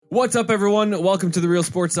What's up, everyone? Welcome to the Real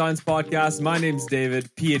Sports Science Podcast. My name's David,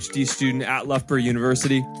 PhD student at Loughborough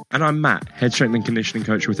University. And I'm Matt, head strength and conditioning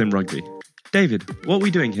coach within rugby. David, what are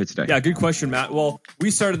we doing here today? Yeah, good question, Matt. Well,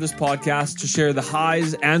 we started this podcast to share the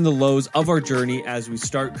highs and the lows of our journey as we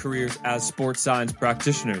start careers as sports science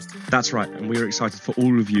practitioners. That's right, and we are excited for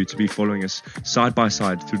all of you to be following us side by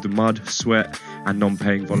side through the mud, sweat, and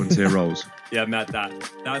non-paying volunteer roles. Yeah, Matt,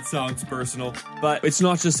 that sounds personal. But it's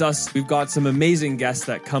not just us. We've got some amazing guests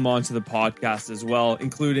that come onto the podcast as well,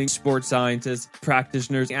 including sports scientists,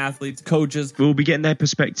 practitioners, athletes, coaches. We'll be getting their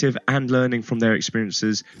perspective and learning from their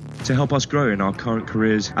experiences to help us grow in our current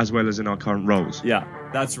careers as well as in our current roles. Yeah,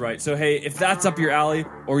 that's right. So, hey, if that's up your alley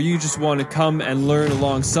or you just want to come and learn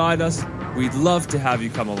alongside us, we'd love to have you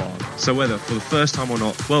come along. So whether for the first time or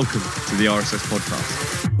not, welcome to the RSS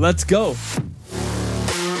podcast. Let's go.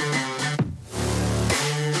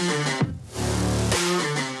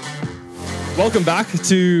 Welcome back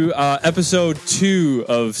to episode 2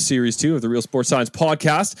 of series 2 of the Real Sports Science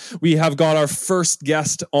Podcast. We have got our first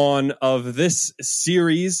guest on of this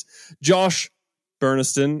series, Josh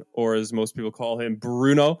Burniston, or as most people call him,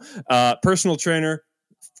 Bruno, personal trainer,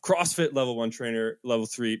 CrossFit level 1 trainer, level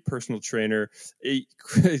 3 personal trainer. He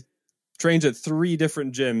trains at 3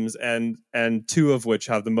 different gyms and 2 of which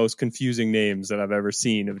have the most confusing names that I've ever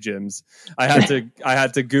seen of gyms. I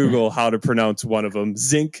had to Google how to pronounce one of them.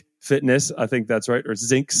 Zinc Fitness, I think that's right, or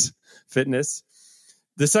Zincs Fitness.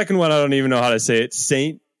 The second one, I don't even know how to say it.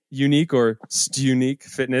 Saint Unique or Stunique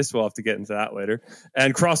Fitness. We'll have to get into that later.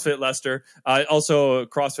 And CrossFit Leicester. Also a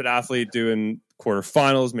CrossFit athlete doing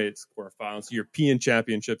quarterfinals, made it to quarterfinals, European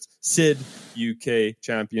Championships, SID UK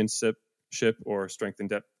Championship or Strength and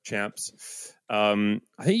Depth Champs. I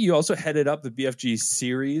think you also headed up the BFG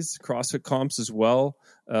series CrossFit comps as well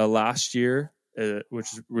last year.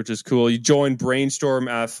 Which is cool. You joined Brainstorm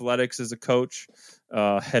Athletics as a coach,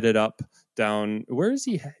 headed up down. Where is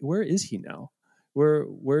he now?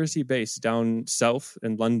 Where is he based? Down south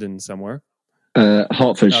in London somewhere.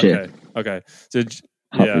 Hertfordshire. Okay. So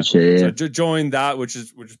Hertfordshire, yeah. So joined that, which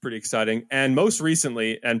is pretty exciting. And most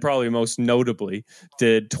recently, and probably most notably,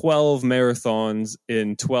 did 12 marathons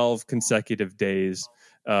in 12 consecutive days.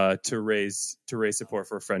 To raise support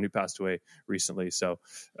for a friend who passed away recently. So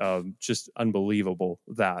just unbelievable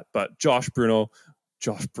that. But Josh Bruno,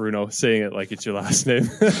 saying it like it's your last name.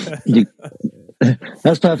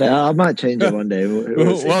 That's perfect. I might change it one day.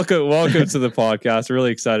 Welcome to the podcast.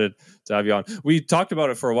 Really excited to have you on. We talked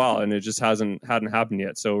about it for a while and it just hadn't happened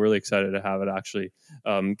yet. So really excited to have it actually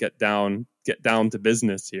get down to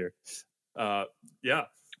business here. Yeah.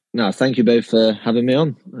 No, thank you both for having me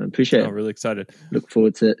on. I appreciate it. I'm really excited. Look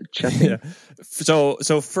forward to chatting. Yeah.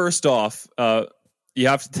 So first off, you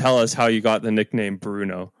have to tell us how you got the nickname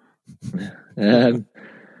Bruno.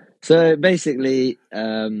 So basically,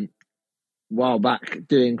 a while back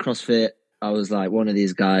doing CrossFit, I was like one of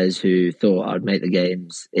these guys who thought I'd make the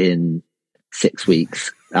games in 6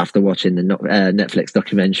 weeks after watching the Netflix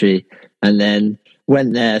documentary, and then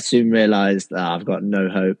went there, soon realized I've got no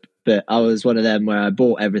hope. But I was one of them where I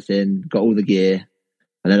bought everything, got all the gear,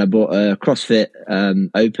 and then I bought a CrossFit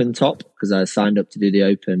Open top because I signed up to do the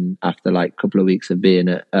Open after like a couple of weeks of being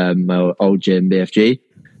at my old gym, BFG.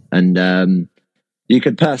 And you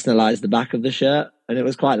could personalize the back of the shirt, and it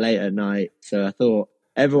was quite late at night. So I thought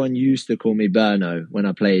everyone used to call me Burno when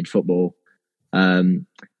I played football. And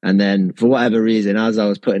then for whatever reason, as I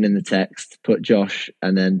was putting in the text, put Josh,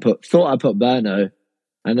 and then thought I put Burno.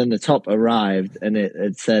 And then the top arrived and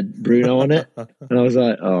it said Bruno on it. And I was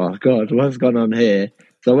like, oh, God, what's gone on here?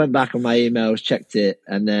 So I went back on my emails, checked it.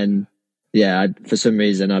 And then, for some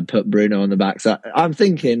reason, I'd put Bruno on the back. So I'm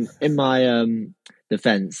thinking in my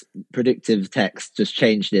defense, predictive text just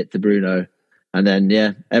changed it to Bruno. And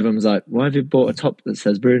then, everyone's like, why have you bought a top that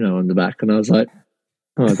says Bruno on the back? And I was like,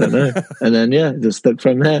 oh, I don't know. And then, just stuck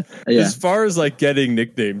from there. Yeah. As far as like getting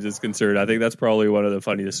nicknames is concerned, I think that's probably one of the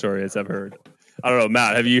funniest stories I've heard. I don't know,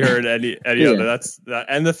 Matt, have you heard any other? That's that,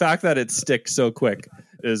 and the fact that it sticks so quick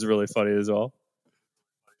is really funny as well.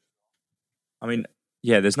 I mean,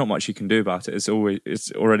 there's not much you can do about it.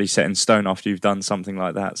 It's already set in stone after you've done something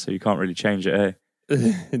like that, so you can't really change it,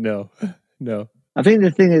 eh? No. I think the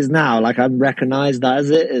thing is now, like I'm recognized as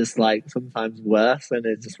it is like sometimes worse, and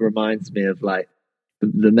it just reminds me of like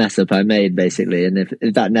the mess up I made, basically. And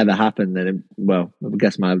if that never happened, then I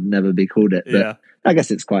guess I'd never be called it. But yeah. I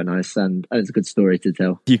guess it's quite nice, and it's a good story to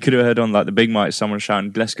tell. You could have heard on like the big mic someone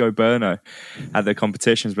shouting, "Let's go Burno" at their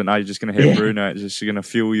competitions, but now you're just going to hear Bruno. It's just going to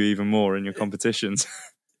fuel you even more in your competitions.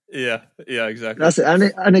 Yeah, exactly. That's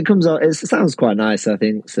it, and it comes out. It sounds quite nice, I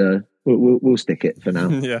think. So we'll stick it for now.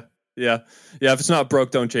 Yeah. If it's not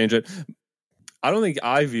broke, don't change it. I don't think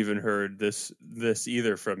I've even heard this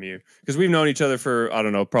either from you, because we've known each other for, I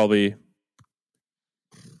don't know, probably a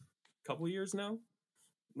couple years now.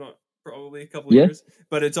 Not probably a couple years,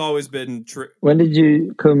 but it's always been. When did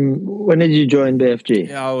you join BFG?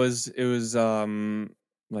 Yeah, it was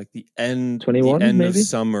like the end 21, the end maybe? of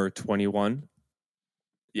summer 21.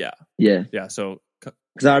 Yeah. So.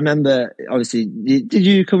 Because I remember, obviously, did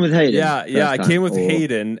you come with Hayden? Yeah. I came with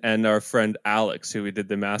Hayden and our friend Alex, who we did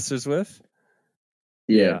the Masters with.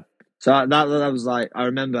 Yeah. So that was like, I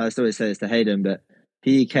remember, I still always say this to Hayden, but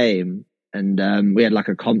he came and we had like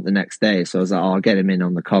a comp the next day. So I was like, I'll get him in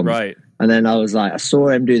on the comp. Right. And then I was like, I saw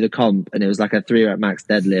him do the comp and it was like a 3-rep max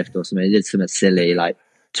deadlift or something. He did something silly, like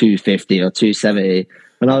 250 or 270.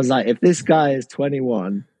 And I was like, if this guy is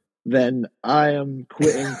 21, then I am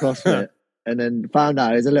quitting CrossFit. And then found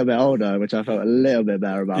out he's a little bit older, which I felt a little bit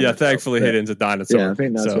better about. Yeah, thankfully Hayden's a dinosaur. Yeah, I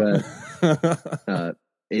think that's where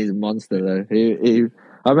he's a monster though.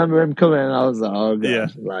 I remember him coming and I was like, oh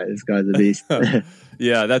god, like this guy's a beast.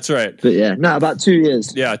 Yeah, that's right. But yeah, no, about 2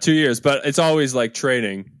 years. Yeah, 2 years. But it's always like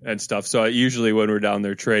training and stuff. So usually when we're down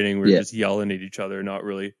there training, we're just yelling at each other, not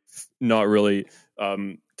really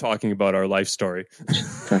talking about our life story.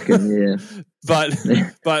 But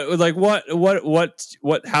like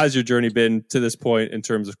what has your journey been to this point in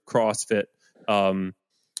terms of CrossFit?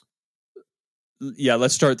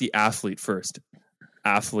 Let's start the athlete first.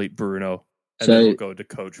 Athlete Bruno, and then we'll go to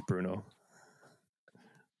Coach Bruno.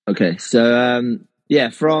 Okay, so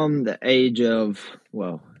from the age of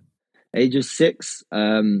 6,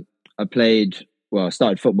 I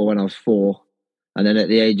started football when I was 4, and then at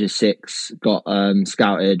the age of 6 got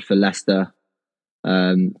scouted for Leicester.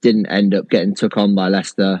 Didn't end up getting took on by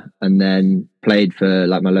Leicester, and then played for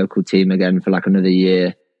like my local team again for like another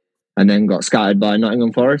year, and then got scouted by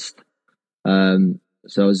Nottingham Forest.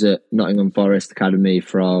 So I was at Nottingham Forest Academy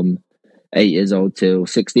from 8 years old till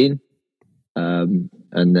 16. And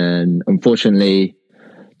then unfortunately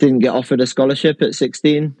didn't get offered a scholarship at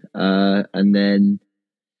 16. And then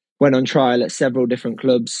went on trial at several different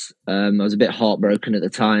clubs. I was a bit heartbroken at the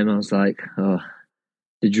time. I was like, oh,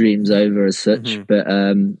 the dream's over as such. Mm-hmm. But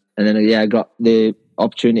and then I got the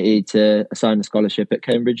opportunity to assign a scholarship at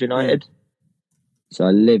Cambridge United. So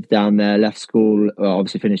I lived down there, left school,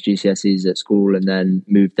 obviously finished GCSEs at school, and then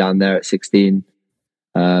moved down there at 16,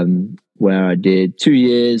 where I did 2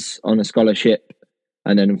 years on a scholarship,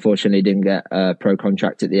 and then unfortunately didn't get a pro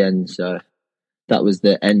contract at the end. So that was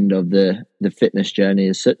the end of the fitness journey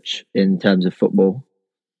as such in terms of football.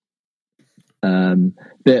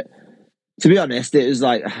 But to be honest, it was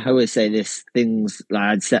like, I always say this, things like I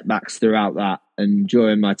had setbacks throughout that. And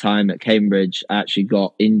during my time at Cambridge, I actually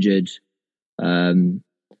got injured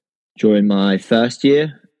during my first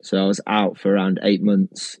year. So I was out for around 8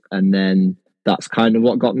 months. And then that's kind of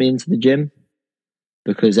what got me into the gym.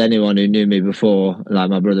 Because anyone who knew me before, like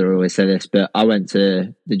my brother always said this, but I went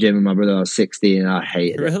to the gym with my brother when I was 16 and I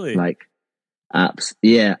hated it. Like,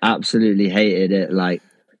 absolutely hated it. Like,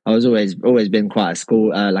 I was always been quite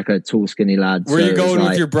a tall, skinny lad. Were you going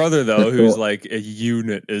with your brother though, who's like a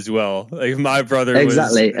unit as well? Like my brother was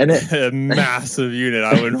a massive unit.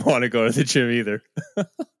 I wouldn't want to go to the gym either. But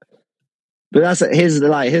that's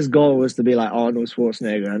his goal was to be like Arnold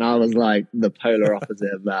Schwarzenegger, and I was like the polar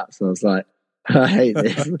opposite of that. So I was like, I hate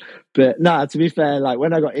this. But to be fair, like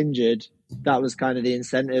when I got injured, that was kind of the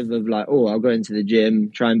incentive of like, oh, I'll go into the gym,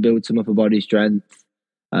 try and build some upper body strength.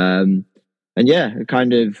 And yeah, it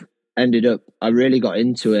kind of ended up, I really got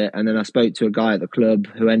into it. And then I spoke to a guy at the club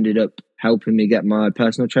who ended up helping me get my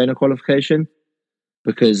personal trainer qualification,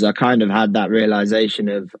 because I kind of had that realization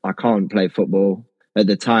of I can't play football. At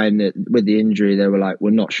the time that with the injury, they were like,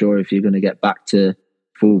 we're not sure if you're going to get back to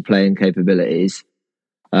full playing capabilities.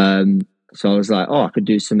 So I was like, oh, I could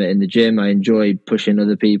do something in the gym. I enjoy pushing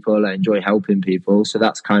other people. I enjoy helping people. So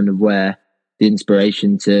that's kind of where the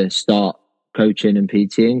inspiration to start coaching and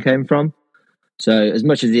PTing came from. So as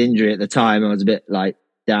much as the injury at the time, I was a bit like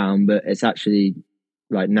down, but it's actually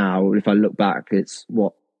like now, if I look back, it's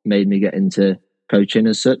what made me get into coaching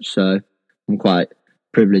as such. So I'm quite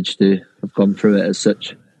privileged to have gone through it as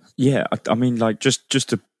such. Yeah, I mean, like just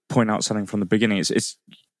to point out something from the beginning, it's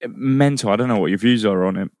mental. I don't know what your views are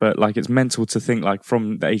on it, but like it's mental to think like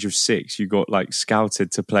from the age of 6, you got like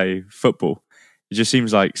scouted to play football. It just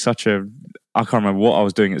seems like I can't remember what I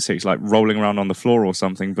was doing at 6, like rolling around on the floor or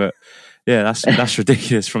something, but yeah, that's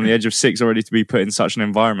ridiculous from the age of 6 already to be put in such an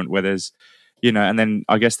environment where there's, and then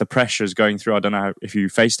I guess the pressures going through, I don't know if you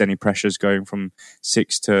faced any pressures going from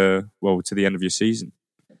 6 to the end of your season.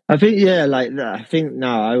 I think, I think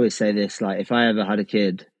now I always say this, like if I ever had a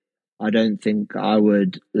kid, I don't think I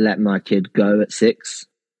would let my kid go at 6.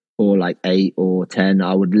 or like 8 or 10,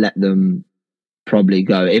 I would let them probably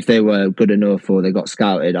go. If they were good enough or they got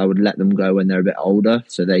scouted, I would let them go when they're a bit older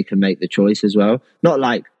so they can make the choice as well. Not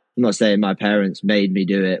like, I'm not saying my parents made me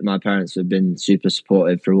do it. My parents have been super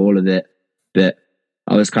supportive through all of it. But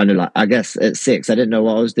I was kind of like, I guess at 6, I didn't know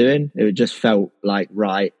what I was doing. It just felt like,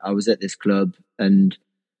 right, I was at this club and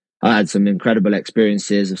I had some incredible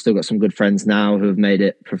experiences. I've still got some good friends now who have made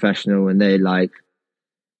it professional, and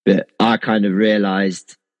but I kind of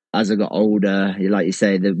realized as I got older, like you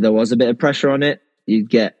say, there was a bit of pressure on it.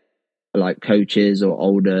 You'd get like coaches or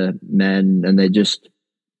older men, and they just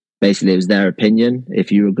basically, it was their opinion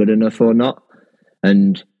if you were good enough or not.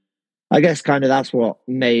 And I guess kind of that's what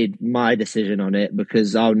made my decision on it,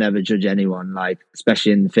 because I'll never judge anyone, like,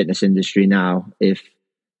 especially in the fitness industry now. If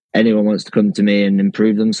anyone wants to come to me and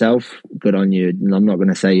improve themselves, good on you. And I'm not going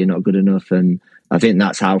to say you're not good enough. And I think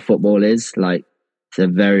that's how football is. Like, it's a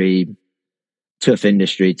very tough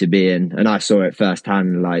industry to be in. And I saw it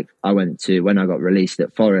firsthand. Like, I went to, when I got released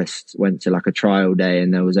at Forest, went to like a trial day,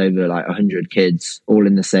 and there was over like 100 kids all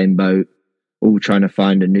in the same boat, all trying to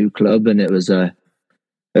find a new club. And it was an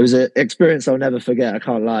experience I'll never forget. I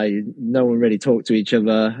can't lie. No one really talked to each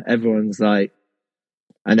other. Everyone's like,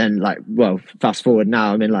 and then like, well, fast forward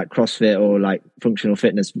now, I'm in like CrossFit or like functional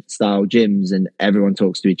fitness style gyms, and everyone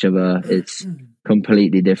talks to each other. It's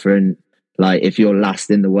completely different. Like, if you're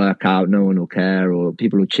last in the workout, no one will care, or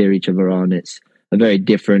people will cheer each other on. It's a very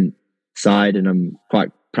different side, and I'm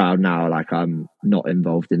quite proud now. Like, I'm not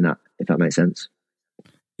involved in that, if that makes sense.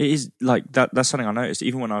 It is like that. That's something I noticed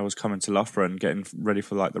even when I was coming to Loughborough and getting ready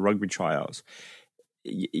for like the rugby tryouts.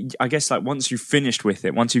 I guess like once you've finished with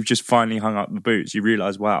it, once you've just finally hung up the boots, you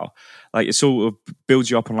realise, wow, like it sort of builds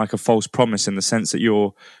you up on like a false promise, in the sense that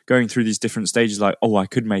you're going through these different stages, like, oh, I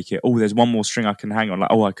could make it. Oh, there's one more string I can hang on. Like,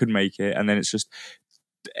 oh, I could make it. And then it's just,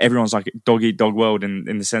 everyone's like dog eat dog world in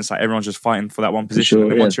the sense like everyone's just fighting for that one position. Sure, and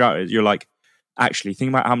then yeah. once you're out, you're like, actually, think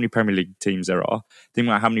about how many Premier League teams there are. Think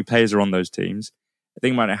about how many players are on those teams.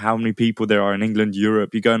 Think about how many people there are in England,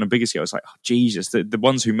 Europe. You go on a bigger scale, it's like, oh, Jesus, the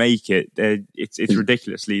ones who make it, it's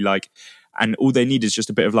ridiculously like, and all they need is just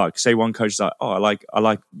a bit of luck. Say one coach is like, oh, I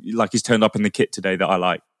like he's turned up in the kit today that I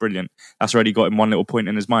like. Brilliant. That's already got him one little point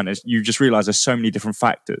in his mind. You just realise there's so many different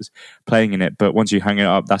factors playing in it. But once you hang it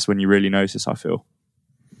up, that's when you really notice, I feel.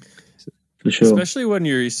 For sure. Especially when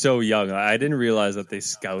you're so young. I didn't realize that they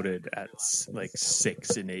scouted at like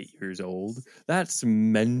 6 and 8 years old. That's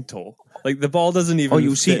mental. Like, the ball doesn't even. Oh,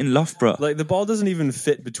 you'll see it in Loughborough. Like, the ball doesn't even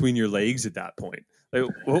fit between your legs at that point. Like,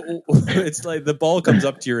 it's like the ball comes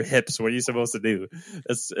up to your hips. What are you supposed to do?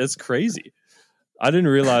 It's crazy. I didn't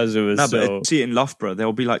realize it was But see it in Loughborough.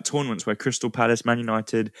 There'll be like tournaments where Crystal Palace, Man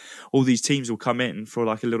United, all these teams will come in for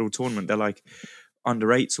like a little tournament. They're like under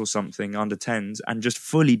 8s or something, under 10s, and just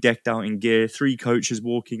fully decked out in gear. 3 coaches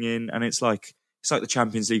walking in, and it's like the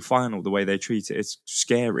Champions League final, the way they treat it. It's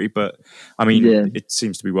scary, but I mean, It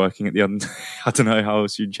seems to be working at the end. I don't know how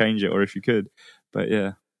else you'd change it, or if you could, but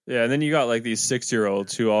yeah. Yeah, and then you got like these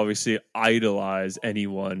 6-year-olds who obviously idolize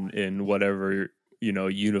anyone in whatever,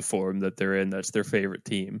 uniform that they're in. That's their favorite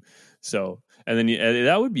team. So, and then and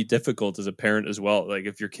that would be difficult as a parent as well. Like,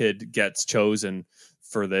 if your kid gets chosen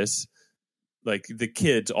for this, like, the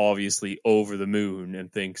kid's obviously over the moon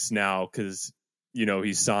and thinks now, because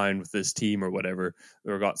he's signed with this team or whatever,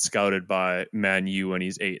 or got scouted by Man U when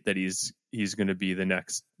he's 8, that he's going to be the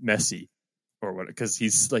next Messi or what, because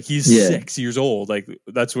he's 6 years old. Like,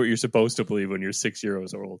 that's what you're supposed to believe when you're 6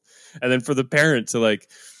 years old. And then for the parent to like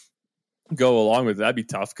go along with it, that'd be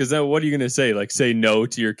tough, because then what are you going to say? Like, say no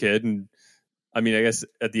to your kid? And I mean, I guess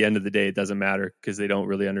at the end of the day it doesn't matter because they don't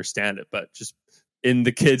really understand it, but just in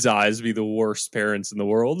the kids' eyes, be the worst parents in the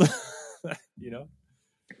world.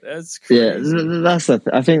 That's crazy. Yeah,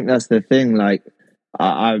 I think that's the thing. Like,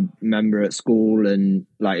 I remember at school, and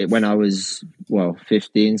like when I was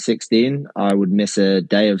 15, 16, I would miss a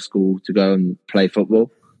day of school to go and play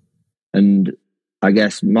football. And I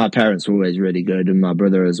guess my parents were always really good, and my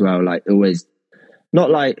brother as well. Like, always,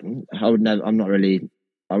 not like I would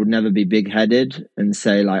never be big headed and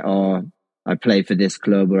say like, oh, I play for this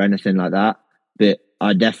club or anything like that. But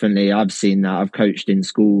I've seen that. I've coached in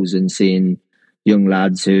schools and seen young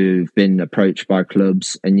lads who've been approached by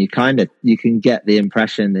clubs, and you can get the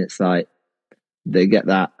impression it's like they get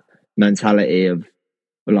that mentality of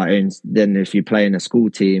like, then if you play in a school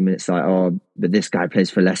team, it's like, oh, but this guy plays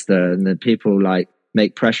for Leicester, and the people like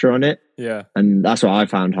make pressure on it. Yeah. And that's what I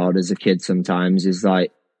found hard as a kid sometimes, is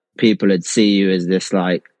like people would see you as this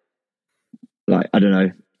like I don't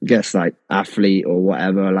know, guess like athlete or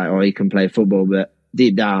whatever, like, oh, he can play football, but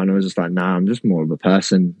deep down I was just like, nah, I'm just more of a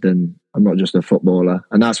person than I'm not just a footballer.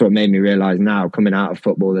 And that's what made me realize now, coming out of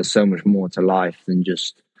football, there's so much more to life than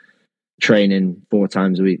just training 4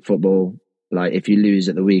 times a week football. Like if you lose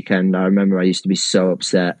at the weekend, I remember I used to be so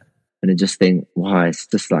upset and I just think, why? It's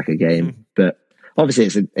just like a game. But obviously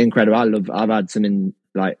it's incredible. I've had something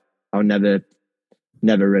like, I'll never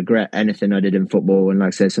regret anything I did in football. And like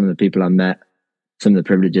I say, some of the people I met, some of the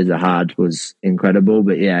privileges I had was incredible.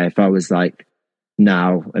 But yeah, if I was like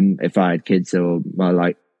now, and if I had kids or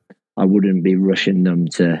I wouldn't be rushing them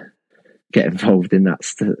to get involved in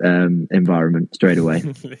that environment straight away.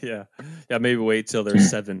 Yeah, maybe wait till they're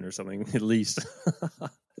 7 or something at least.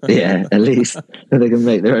 Yeah, at least they can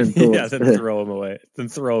make their own thoughts. Yeah, then throw them away. Then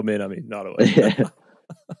throw them in. I mean, not away.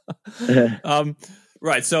 Yeah.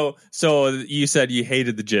 Right. So you said you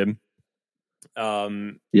hated the gym.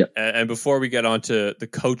 Yeah. And before we get on to the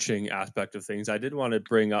coaching aspect of things, I did want to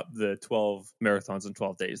bring up the 12 marathons and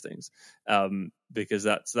 12 days things, because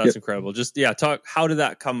that's incredible. Just talk. How did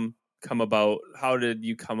that come about? How did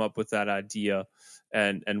you come up with that idea,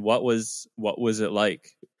 and what was it like?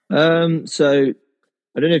 So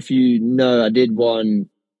I don't know if you know, I did one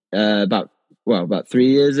about 3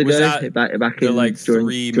 years ago. Was that back in like during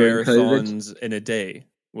 3 during marathons COVID. in a day?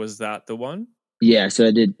 Was that the one? Yeah, so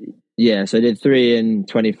I did 3 in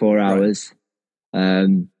 24 hours. Right.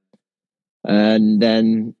 And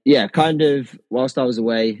then kind of whilst I was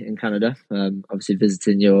away in Canada, obviously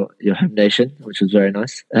visiting your home nation, which was very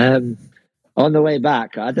nice. On the way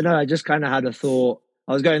back, I don't know, I just kind of had a thought.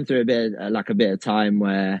 I was going through a bit of time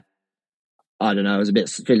where, I don't know, I was a bit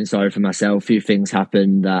feeling sorry for myself. A few things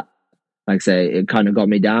happened that, like I say, it kind of got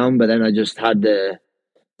me down. But then I just had the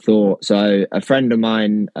thought. So a friend of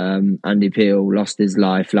mine, Andy Peel, lost his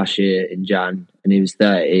life last year in Jan, and he was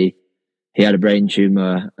 30. He had a brain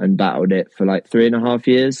tumor and battled it for like 3.5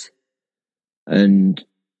 years. And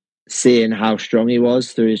seeing how strong he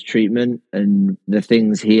was through his treatment and the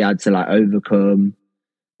things he had to like overcome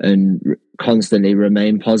and constantly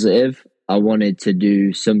remain positive, I wanted to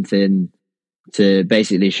do something to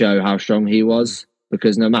basically show how strong he was,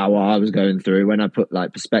 because no matter what I was going through, when I put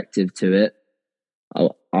like perspective to it, I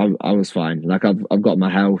was fine. Like I've got my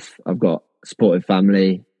health, I've got a supportive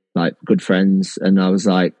family, like good friends, and I was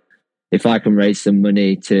like, if I can raise some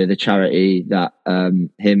money to the charity that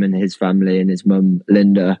him and his family and his mum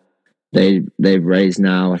Linda, they've raised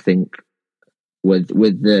now, I think with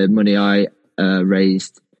the money I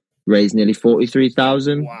raised nearly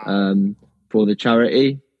 43,000 for the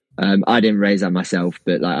charity. I didn't raise that myself,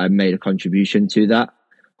 but like I made a contribution to that,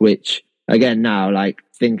 which again now, like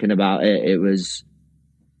thinking about it, it was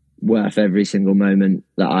worth every single moment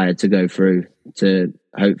that I had to go through to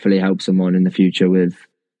hopefully help someone in the future with,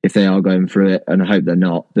 if they are going through it, and I hope they're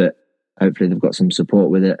not, but hopefully they've got some support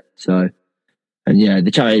with it. So, and yeah,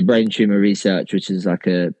 the charity Brain Tumor Research, which is like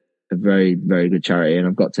a very, very good charity, and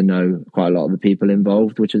I've got to know quite a lot of the people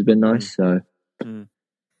involved, which has been nice. So, but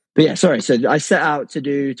yeah, sorry. So I set out to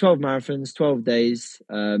do 12 marathons, 12 days,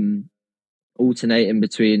 alternating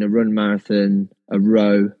between a run marathon, a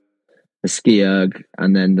row, a ski erg,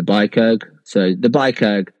 and then the bike erg. So the bike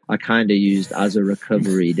erg I kind of used as a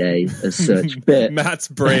recovery day as such. But Matt's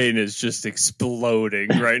brain is just exploding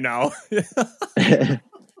right now.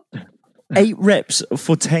 8 reps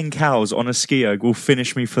for 10 cows on a ski erg will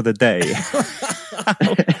finish me for the day.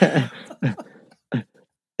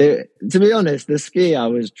 To be honest, the ski I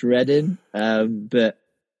was dreading, but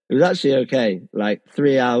it was actually okay. Like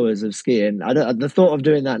 3 hours of skiing. The thought of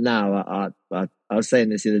doing that now, I was saying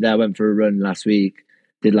this the other day, I went for a run last week,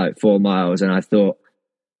 did like 4 miles, and I thought,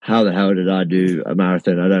 how the hell did I do a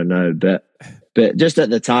marathon? I don't know. But just at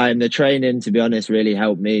the time, the training, to be honest, really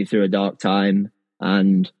helped me through a dark time.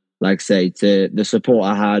 And like I say, to the support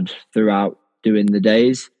I had throughout doing the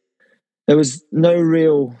days, there was no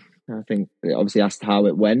real, I think it obviously asked how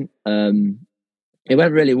it went. It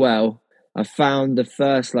went really well. I found the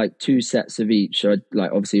first like 2 sets of each, so I'd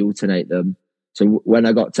like obviously alternate them. So when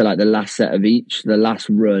I got to like the last set of each, the last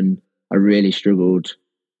run, I really struggled.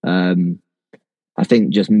 I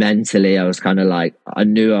think just mentally, I was kind of like, I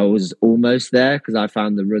knew I was almost there because I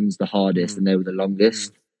found the runs the hardest and they were the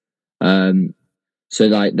longest. So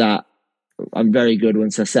like that, I'm very good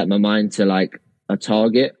once I set my mind to like a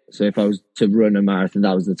target. So if I was to run a marathon,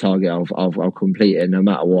 that was the target. I'll complete it no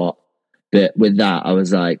matter what. But with that, I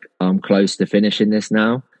was like, I'm close to finishing this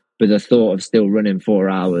now. But the thought of still running 4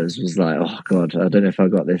 hours was like, oh God, I don't know if I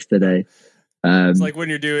got this today. It's like when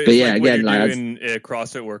you're doing, but yeah, like again, when you're doing a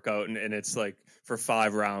CrossFit workout and it's like for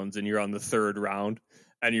 5 rounds and you're on the 3rd round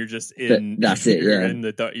and you're just in. That's it. You're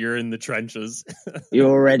in the trenches.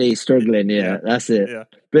 You're already struggling. Yeah, that's it. Yeah.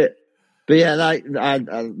 But But yeah,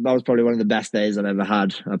 that was probably one of the best days I've ever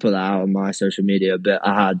had. I put that out on my social media, but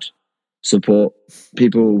I had support.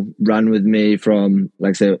 People ran with me from,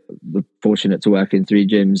 like I say, we're fortunate to work in 3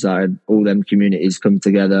 gyms. I had all them communities come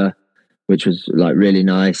together, which was like really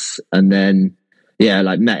nice. And then, yeah,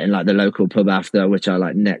 like met in like the local pub after, which I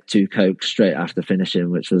like necked 2 Cokes straight after finishing,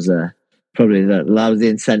 which was probably that was the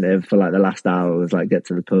incentive for like the last hour, was like get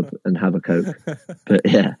to the pub and have a Coke. But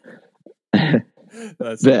yeah.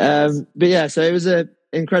 That's nice. But yeah, so it was an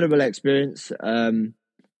incredible experience.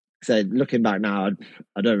 So looking back now,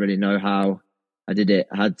 I don't really know how I did it.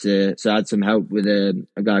 I had some help with a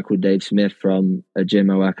guy called Dave Smith from a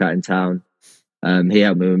gym I work at in town. He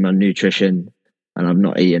helped me with my nutrition, and I've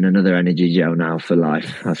not eaten another energy gel now for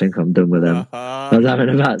life. I think I'm done with them. I was having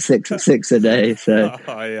about six a day. So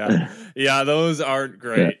yeah, those aren't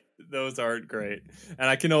great. Yeah. Those aren't great, and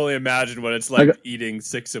I can only imagine what it's like eating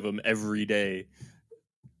 6 of them every day.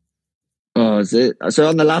 Oh, is it? So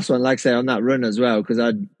on the last one, like I say, on that run as well, because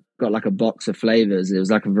I'd got like a box of flavors. It was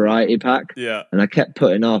like a variety pack. Yeah. And I kept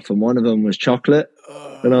putting off, and one of them was chocolate.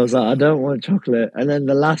 And I was like, I don't want chocolate. And then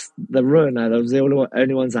the run, I was the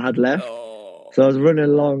only ones I had left. So I was running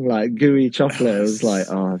along like gooey chocolate. It was like,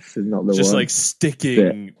 oh, this is not the just one. like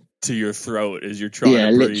sticking to your throat as you're trying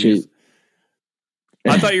to breathe. Literally.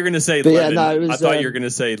 I thought you were going to say lemon. I thought you were going to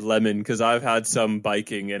say lemon, because I've had some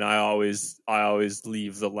biking and I always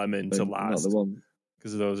leave the lemon to last. Not the one.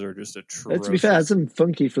 Because those are just atrocious. To be fair, I had some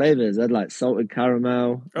funky flavors. I had like salted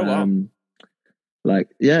caramel. Oh wow! Like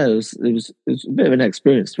yeah, it was a bit of an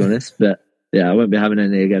experience, to be honest. But yeah, I won't be having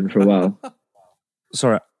any again for a while.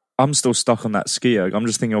 Sorry, I'm still stuck on that ski erg. I'm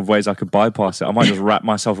just thinking of ways I could bypass it. I might just wrap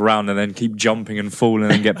myself around and then keep jumping and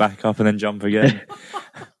falling and get back up and then jump again.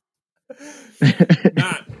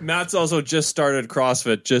 Matt's also just started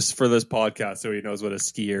CrossFit just for this podcast, so he knows what a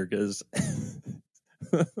ski erg is.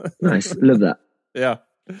 Nice, love that. Yeah.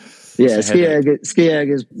 Yeah, ski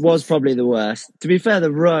erg was probably the worst. To be fair,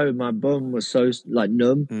 the row, my bum was so like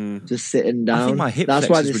numb, just sitting down. I think my hip That's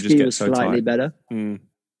why the flexors ski was so slightly tight. better.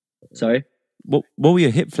 Sorry? What were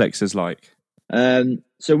your hip flexors like?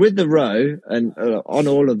 So with the row, and on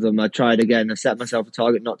all of them, I tried again. I set myself a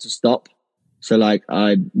target not to stop. So like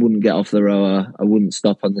I wouldn't get off the rower. I wouldn't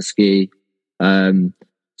stop on the ski. So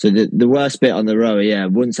the worst bit on the rower, yeah,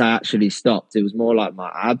 once I actually stopped, it was more like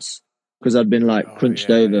my abs, because I'd been like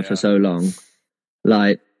crunched over for so long.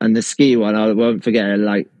 Like, and the ski one, I won't forget it.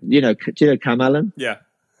 Like, do you know Cam Allen? Yeah.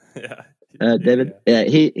 David? Yeah,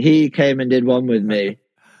 he came and did one with me,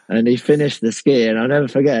 and he finished the ski, and I'll never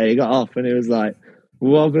forget it. He got off and he was like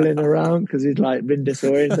wobbling around because he'd like been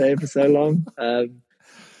disorientated for so long.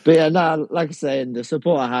 But yeah, no, like I say, and the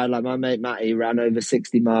support I had, like my mate Matty ran over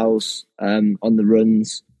 60 miles on the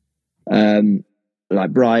runs. Like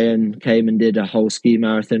Brian came and did a whole ski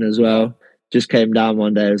marathon as well. Just came down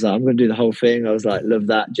one day. I was like, I'm going to do the whole thing. I was like, love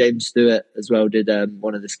that. James Stewart as well did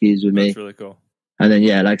one of the skis with me. That's really cool. And then,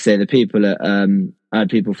 yeah, like I say, the people at, I had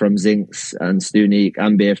people from Zinks and Stunique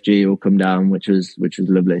and BFG all come down, which was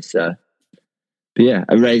lovely. So, but yeah,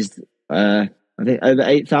 I raised, I think over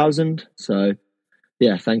 8,000. So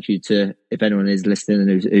yeah, thank you to, if anyone is listening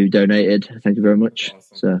and who donated, thank you very much.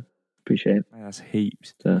 Awesome. So appreciate it. That's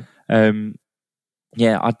heaps. So,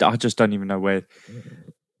 yeah, I just don't even know where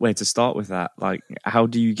to start with that. Like, how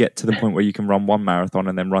do you get to the point where you can run one marathon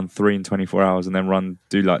and then run 3 in 24 hours and then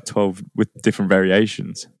do like 12 with different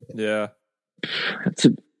variations? Yeah.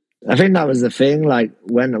 I think that was the thing. Like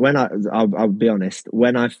when I'll be honest,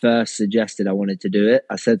 when I first suggested I wanted to do it,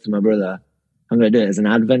 I said to my brother, I'm going to do it as an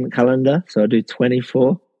advent calendar. So I do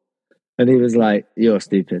 24. And he was like, you're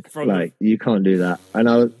stupid. You can't do that. And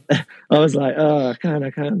I was like, oh, I can.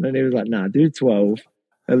 And he was like, nah, do 12.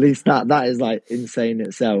 At least that is like insane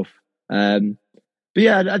itself. But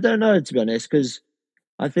yeah, I don't know, to be honest, because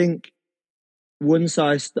I think once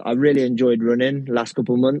I really enjoyed running the last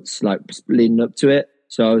couple of months, like leading up to it.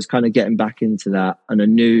 So I was kind of getting back into that, and I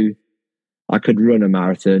knew I could run a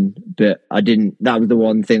marathon, but I didn't. That was the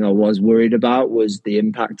one thing I was worried about, was the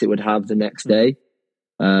impact it would have the next day.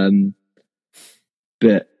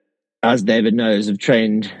 But as David knows, I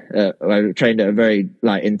trained at a very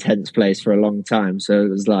like intense place for a long time. So it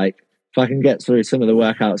was like, if I can get through some of the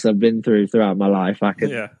workouts I've been through throughout my life, I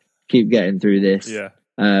can keep getting through this. Yeah.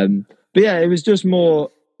 But yeah, it was just more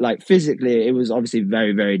like physically, it was obviously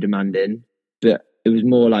very, very demanding, but it was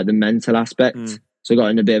more like the mental aspect. So I got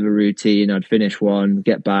in a bit of a routine. I'd finish one,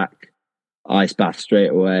 get back, ice bath straight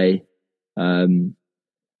away. And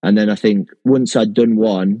then I think once I'd done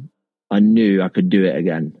one, I knew I could do it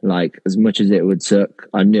again. Like, as much as it would suck,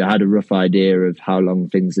 I knew I had a rough idea of how long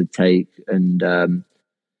things would take. And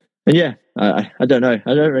yeah, I don't know.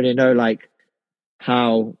 I don't really know like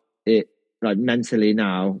how it like mentally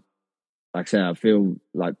now. Like I say, I feel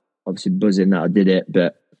like obviously buzzing that I did it,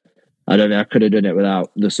 but I don't know. I could have done it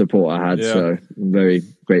without the support I had. Yeah. So I'm very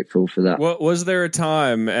grateful for that. What was there a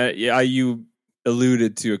time? You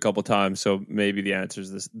alluded to a couple times, so maybe the answer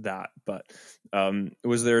is that. But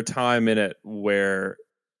was there a time in it where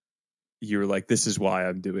you were like, "This is why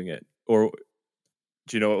I'm doing it," or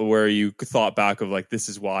do you know where you thought back of like, "This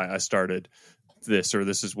is why I started this," or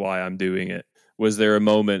 "This is why I'm doing it"? Was there a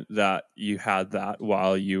moment that you had that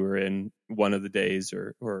while you were in one of the days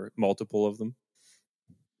or multiple of them?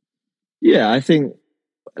 Yeah, I think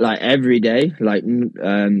like every day, like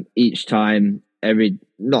each time,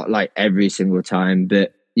 not like every single time,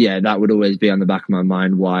 but yeah, that would always be on the back of my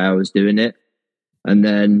mind why I was doing it. And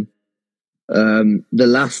then the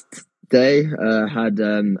last day, had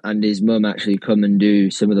Andy's mum actually come and do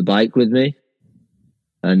some of the bike with me,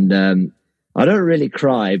 and I don't really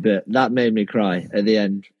cry, but that made me cry at the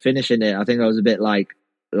end. Finishing it, I think I was a bit like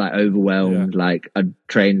overwhelmed. Yeah. Like I'd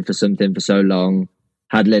trained for something for so long,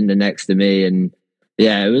 had Linda next to me, and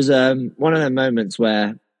yeah, it was one of them moments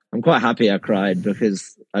where I'm quite happy I cried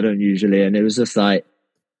because I don't usually, and it was just like,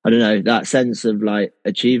 I don't know, that sense of like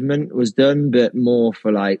achievement was done, but more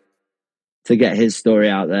for like to get his story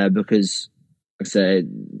out there, because I say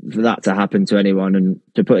for that to happen to anyone, and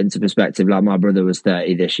to put into perspective, like my brother was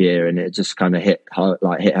 30 this year, and it just kind of hit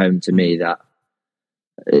home to me that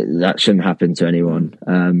that shouldn't happen to anyone.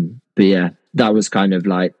 But yeah, that was kind of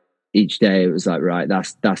like each day it was like, right,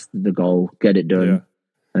 that's the goal, get it done. Yeah.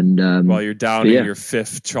 And while you're downing your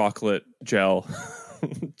fifth chocolate gel,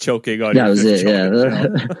 choking on that your was fifth it. Yeah,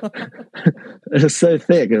 it was so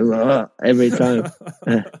thick. It was like every time.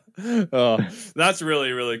 Oh, that's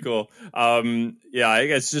really, really cool. Yeah, I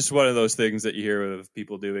guess it's just one of those things that you hear of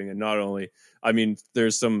people doing, and not only, I mean,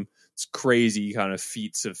 there's some crazy kind of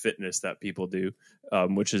feats of fitness that people do,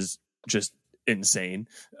 which is just insane.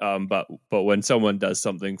 But when someone does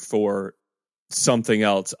something for something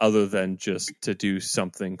else other than just to do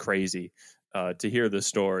something crazy, to hear the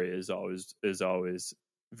story is always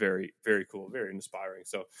very, very cool, very inspiring.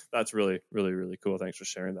 So that's really, really, really cool. Thanks for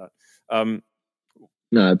sharing that.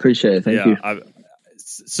 No, I appreciate it. Thank you.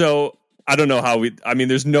 So I don't know how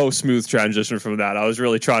there's no smooth transition from that. I was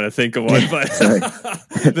really trying to think of one, but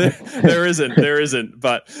there isn't.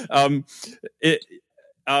 But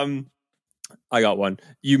I got one.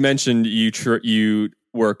 You mentioned you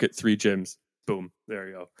work at 3 gyms. Boom. There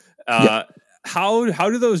you go. Yeah. How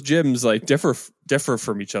do those gyms like differ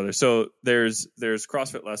from each other? So there's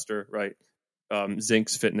CrossFit Leicester, right?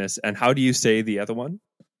 Zinx Fitness, and how do you say the other one?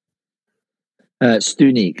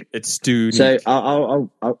 Stunique. It's Stunique. So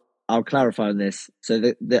I'll clarify on this. So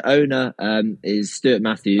the owner is Stuart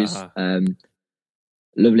Matthews.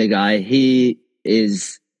 Lovely guy. He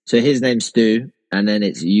is, so his name's Stu, and then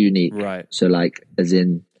it's unique. Right. So like as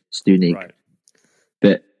in Stunique. Right.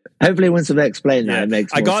 But hopefully once I've explained that, it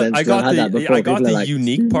makes more sense. I got the like,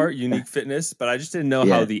 unique part, Unique Fitness, but I just didn't know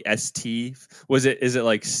how the ST was. Is it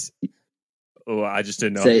like? Oh, I just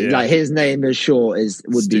didn't know. So like his name is short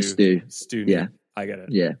would be Stu. Stu. Yeah, I get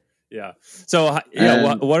it. Yeah. So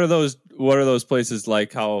what are those places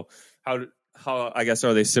like? How I guess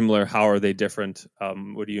are they similar? How are they different?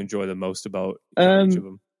 What do you enjoy the most about each of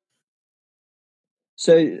them?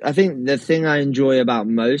 So I think the thing I enjoy about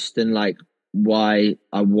most, and like why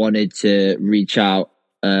I wanted to reach out.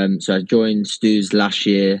 So I joined Stu's last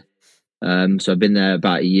year. So I've been there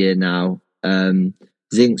about a year now.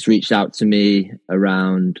 Zinx reached out to me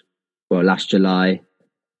around last July,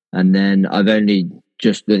 and then I've only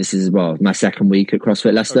this is my second week at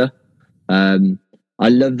CrossFit Leicester. Okay. I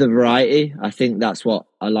love the variety. I think that's what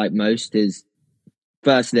I like most. Is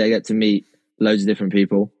firstly I get to meet loads of different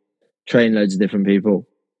people, train loads of different people.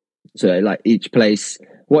 So like each place,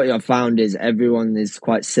 what I've found is everyone is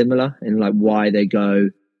quite similar in like why they go.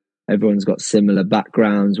 Everyone's got similar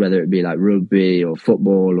backgrounds, whether it be like rugby or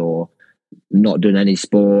football or not done any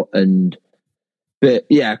sport. But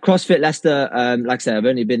yeah, CrossFit Leicester, like I said, I've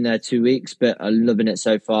only been there 2 weeks, but I'm loving it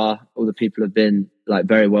so far. All the people have been like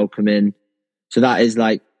very welcoming. So that is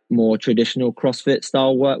like more traditional CrossFit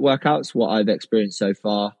style workouts, what I've experienced so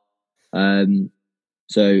far.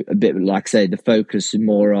 So a bit like I say, the focus is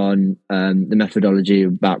more on the methodology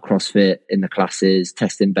about CrossFit in the classes,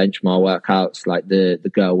 testing benchmark workouts like the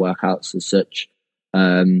girl workouts as such,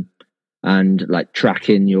 and like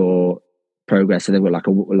tracking your progress. So they've got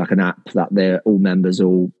like an app that all members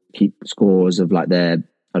all keep scores of like their,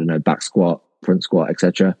 I don't know, back squat, front squat,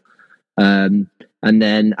 etc. And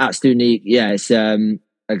then at Stunique, it's like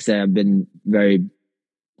I say, I've been very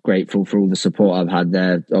grateful for all the support I've had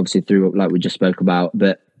there, obviously through, like we just spoke about,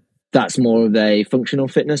 but that's more of a functional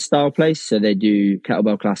fitness style place. So they do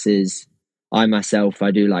kettlebell classes. I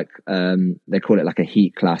do like, they call it like a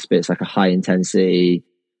heat class, but it's like a high intensity,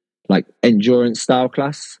 like endurance style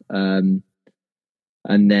class. And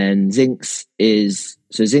then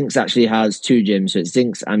Zincs actually has two gyms. So it's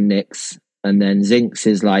Zincs and Nick's. And then Zincs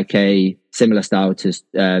is like a similar style to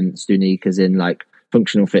Stunik, as in like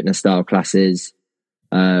functional fitness style classes.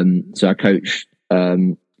 So I coach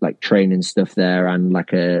like training stuff there, and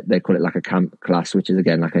they call it like a camp class, which is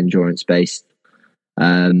again like endurance based.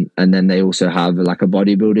 And then they also have like a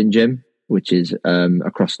bodybuilding gym, which is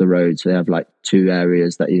across the road. So they have like two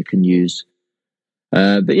areas that you can use.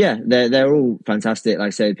 But yeah, they're all fantastic. Like I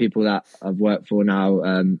say, people that I've worked for now,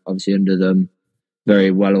 obviously under them,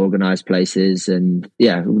 very well organized places, and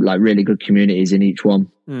yeah, like really good communities in each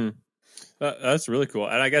one. That's really cool.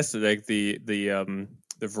 And I guess like the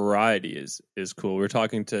variety is cool. We were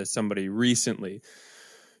talking to somebody recently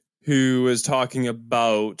who was talking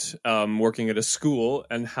about working at a school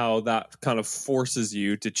and how that kind of forces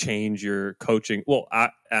you to change your coaching. Well,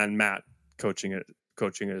 and Matt coaching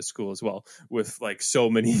at a school as well, with like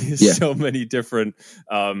so many different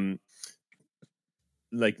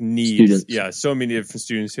like needs. Students. So many different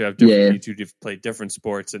students who have different needs to play different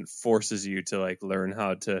sports, and forces you to like learn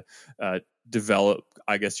how to develop,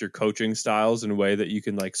 I guess, your coaching styles in a way that you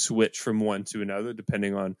can like switch from one to another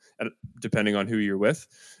depending on who you're with.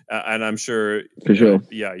 And I'm sure for sure,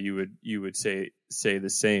 you would say the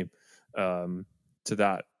same to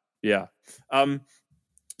that. Yeah.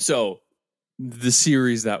 So the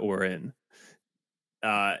series that we're in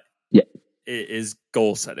is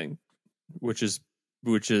goal setting, which is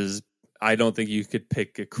I don't think you could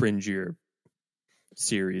pick a cringier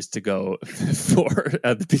series to go for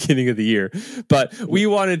at the beginning of the year. But we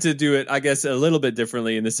wanted to do it, I guess, a little bit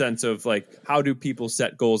differently, in the sense of like, how do people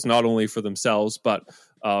set goals not only for themselves, but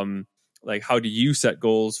like how do you set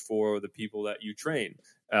goals for the people that you train?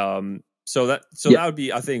 So that would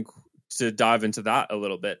be, I think, to dive into that a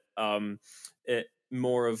little bit. It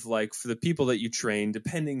more of like, for the people that you train,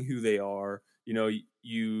 depending who they are, you know,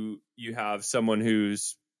 you have someone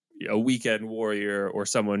who's a weekend warrior, or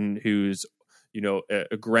someone who's, you know,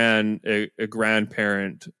 a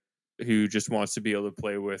grandparent who just wants to be able to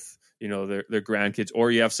play with, you know, their grandkids,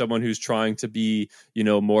 or you have someone who's trying to be, you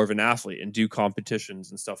know, more of an athlete and do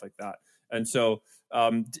competitions and stuff like that. And so,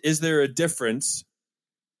 is there a difference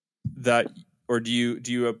or do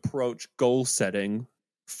you approach goal setting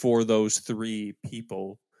for those three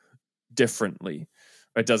people differently?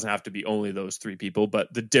 It doesn't have to be only those three people,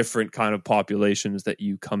 but the different kind of populations that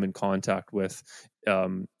you come in contact with,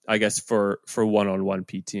 I guess, for one-on-one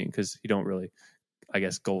PTing, because you don't really, I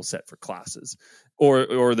guess, goal set for classes,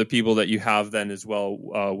 or the people that you have then as well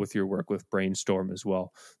with your work with Brainstorm as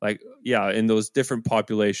well. Like, yeah, in those different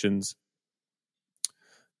populations,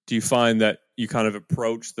 do you find that you kind of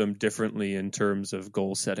approach them differently in terms of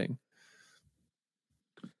goal setting?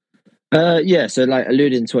 So like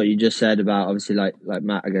alluding to what you just said about, obviously, like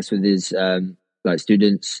Matt, I guess, with his like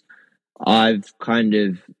students, I've kind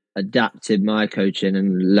of adapted my coaching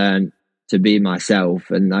and learned to be myself.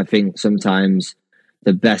 And I think sometimes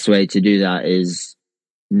the best way to do that is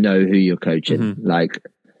know who you're coaching. Mm-hmm. Like,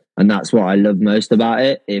 and that's what I love most about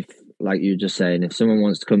it. If, like you were just saying, if someone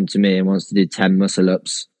wants to come to me and wants to do 10 muscle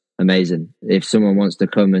ups, amazing. If someone wants to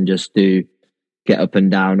come and just get up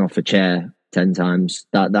and down off a chair 10 times,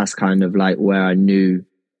 that's kind of like where I knew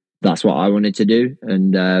that's what I wanted to do.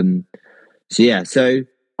 And so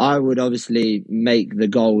I would obviously make the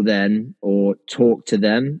goal then, or talk to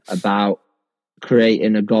them about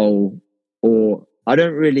creating a goal. Or I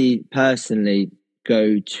don't really personally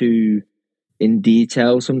go too in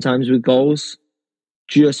detail sometimes with goals,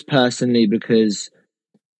 just personally because,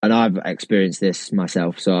 and I've experienced this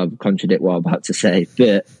myself, so I'll contradict what I'm about to say,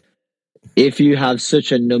 but if you have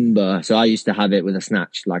such a number, so I used to have it with a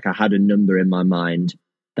snatch, like I had a number in my mind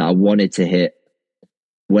that I wanted to hit.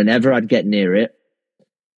 Whenever I'd get near it,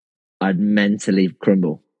 I'd mentally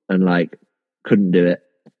crumble and like couldn't do it,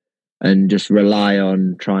 and just rely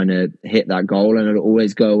on trying to hit that goal, and I'd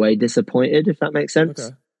always go away disappointed, if that makes sense.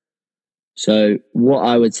 Okay. So what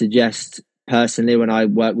I would suggest personally when I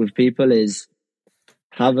work with people is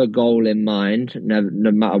have a goal in mind, no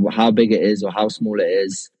matter how big it is or how small it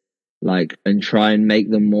is, like, and try and make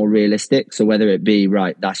them more realistic. So whether it be,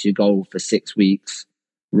 right, that's your goal for 6 weeks,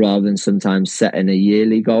 rather than sometimes setting a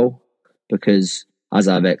yearly goal, because as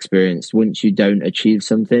I've experienced, once you don't achieve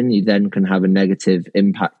something, you then can have a negative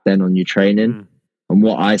impact then on your training. And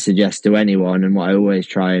what I suggest to anyone, and what I always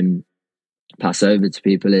try and pass over to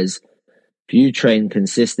people, is if if you train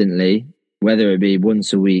consistently, whether it be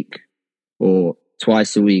once a week or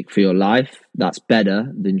twice a week for your life, that's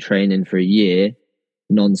better than training for a year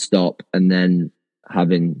non-stop and then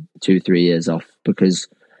having 2-3 years off, because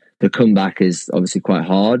the comeback is obviously quite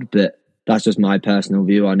hard. But that's just my personal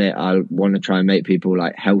view on it. I want to try and make people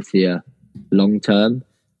like healthier long term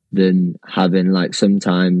than having like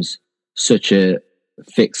sometimes such a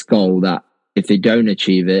fixed goal that if they don't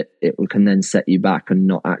achieve it, it can then set you back and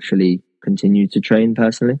not actually continue to train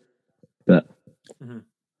personally. But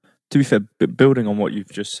to be fair, building on what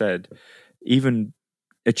you've just said, even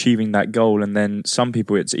achieving that goal, and then some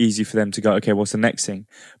people, it's easy for them to go, okay, what's the next thing?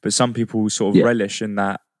 But some people sort of relish in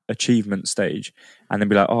that achievement stage and then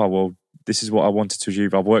be like, oh, well, this is what I wanted to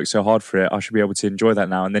achieve. I've worked so hard for it. I should be able to enjoy that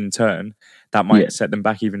now. And then in turn, that might set them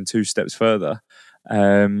back even 2 steps further.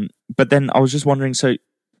 But then I was just wondering, so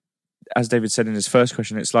as David said in his first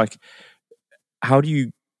question, it's like, how do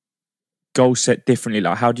you goal set differently?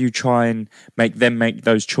 Like, how do you try and make them make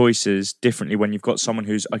those choices differently when you've got someone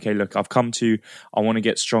who's, okay, look, I've come to, I want to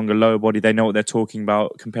get stronger lower body. They know what they're talking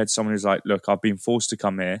about, compared to someone who's like, look, I've been forced to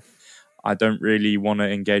come here. I don't really want to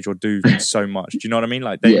engage or do so much. Do you know what I mean?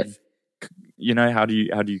 Like they've, you know, how do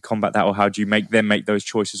you combat that, or how do you make them make those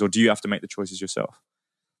choices, or do you have to make the choices yourself?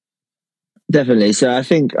 Definitely. So I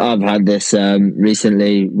think I've had this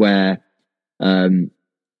recently where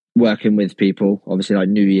working with people, obviously like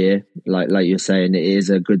New Year, like you're saying, it is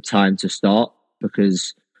a good time to start,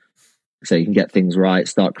 because so you can get things right,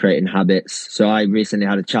 start creating habits. So I recently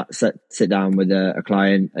had a sit down with a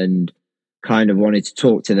client and kind of wanted to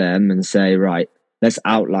talk to them and say, right, let's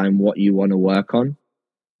outline what you want to work on,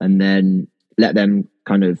 and then let them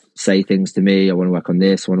kind of say things to me. I want to work on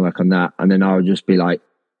this, I want to work on that. And then I'll just be like,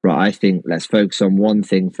 right, I think let's focus on one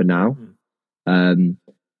thing for now.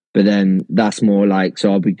 But then that's more like,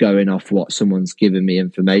 so I'll be going off what someone's given me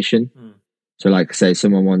information. So like say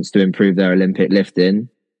someone wants to improve their Olympic lifting,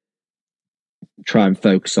 try and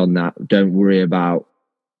focus on that. Don't worry about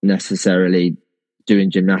necessarily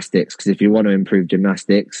doing gymnastics, because if you want to improve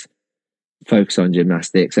gymnastics, focus on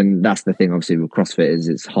gymnastics. And that's the thing obviously with CrossFit, is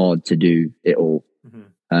it's hard to do it all.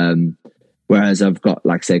 Whereas I've got,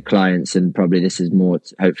 like say, clients, and probably this is more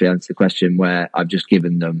to hopefully answer the question, where I've just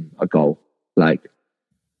given them a goal. Like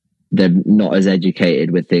they're not as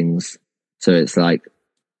educated with things. So it's like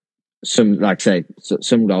some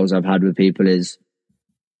goals I've had with people is,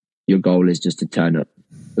 your goal is just to turn up.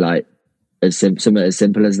 Like something as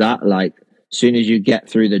simple as that. Like as soon as you get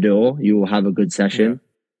through the door, you will have a good session.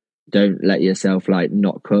 Don't let yourself like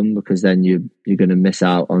not come, because then you're going to miss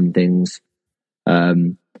out on things.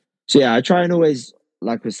 So yeah, I try and always,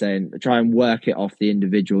 like we're saying, try and work it off the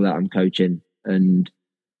individual that I'm coaching, and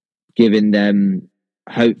giving them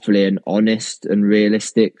hopefully an honest and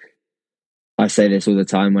realistic. I say this all the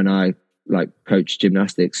time when I like coach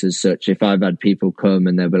gymnastics as such. If I've had people come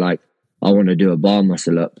and they'll be like, I want to do a bar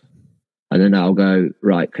muscle up, and then I'll go,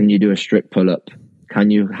 right, can you do a strict pull up?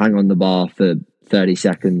 Can you hang on the bar for 30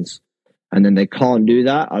 seconds? And then they can't do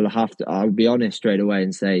that. I'll be honest straight away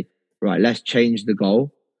and say, right, let's change the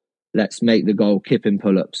goal. Let's make the goal kipping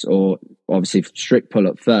pull-ups, or obviously strict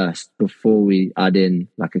pull-up first before we add in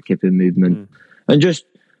like a kipping movement. And just,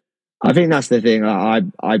 I think that's the thing.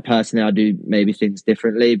 I personally, I do maybe things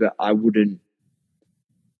differently, but I'm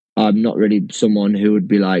not really someone who would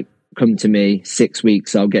be like, come to me 6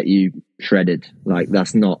 weeks, I'll get you shredded. Like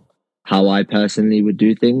that's not how I personally would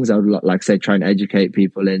do things. I would like say try and educate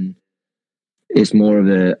people in, it's more of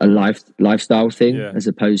a lifestyle thing as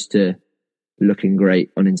opposed to looking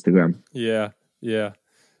great on Instagram. Yeah.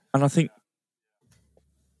 And I think,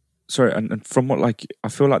 sorry, and from what, like, I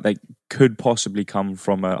feel like they could possibly come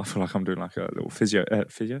from I feel like I'm doing like a little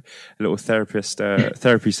a little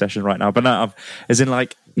therapy session right now. But no, as in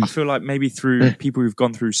like, I feel like maybe through people who've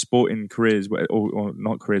gone through sporting careers, or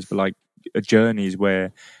not careers, but like journeys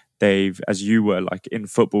where they've, as you were, like in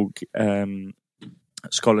football,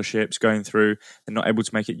 scholarships going through, they're not able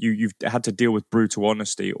to make it. You've had to deal with brutal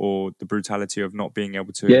honesty, or the brutality of not being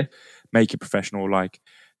able to make it professional. Like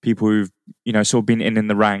people who've, you know, sort of been in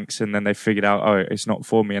the ranks, and then they figured out, oh, it's not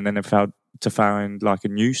for me, and then they've found to find like a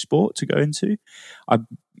new sport to go into.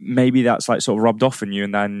 Maybe that's like sort of rubbed off on you,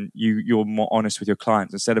 and then you're more honest with your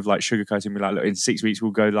clients instead of like sugarcoating. Be like, look, in 6 weeks we'll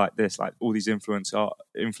go like this. Like all these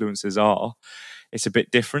influencers are. It's a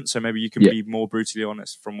bit different, so maybe you can be more brutally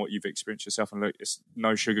honest from what you've experienced yourself, and look, it's no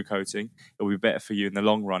sugarcoating. It'll be better for you in the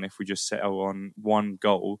long run if we just settle on one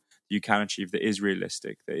goal you can achieve that is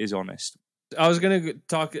realistic, that is honest. I was going to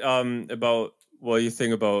talk about what you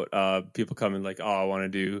think about people coming like, oh, I want to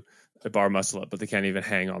do a bar muscle up, but they can't even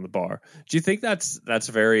hang on the bar. Do you think that's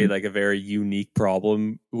very like a very unique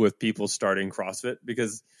problem with people starting CrossFit?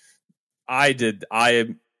 Because I did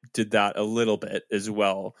that a little bit as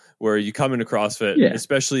well, where you come into CrossFit,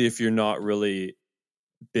 especially if you're not really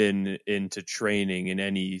been into training in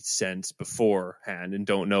any sense beforehand and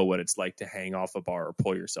don't know what it's like to hang off a bar or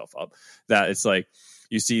pull yourself up, that it's like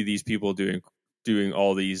you see these people doing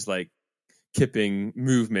all these like kipping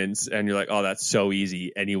movements and you're like, oh, that's so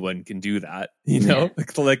easy, anyone can do that, you know.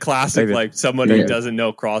 Like classic David. Like someone who doesn't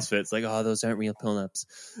know CrossFit, it's like, oh, those aren't real pull-ups,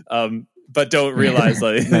 but don't realize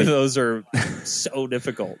like those are so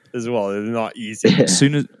difficult as well. They're not easy.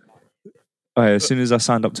 As soon as I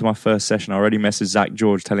signed up to my first session, I already messaged Zach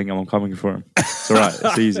George telling him I'm coming for him. It's all right.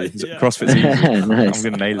 It's easy. CrossFit's easy. Nice. I'm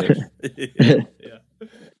going to nail it.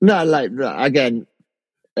 No, like, again,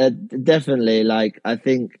 definitely, like, I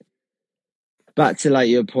think back to, like,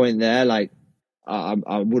 your point there, like, I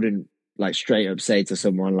wouldn't, like, straight up say to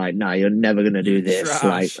someone, like, nah, you're never going to do this.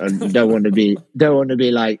 Trash. Like, I don't want to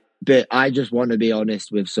be, like, but I just want to be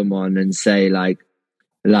honest with someone and say, like,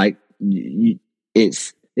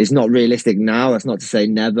 it's not realistic now. That's not to say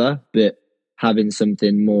never, but having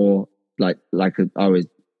something more I always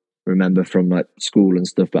remember from like school and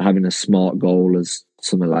stuff, but having a SMART goal as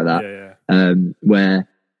something like that, where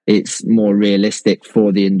it's more realistic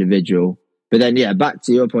for the individual. But then, back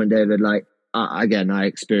to your point, David, like, I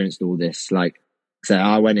experienced all this. Like, so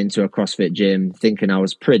I went into a CrossFit gym thinking I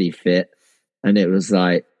was pretty fit, and it was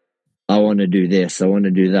like, I want to do this, I want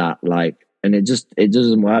to do that. Like, and it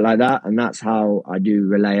doesn't work like that. And that's how I do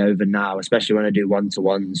relay over now, especially when I do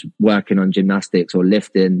one-to-ones, working on gymnastics or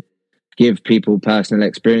lifting, give people personal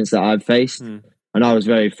experience that I've faced. And I was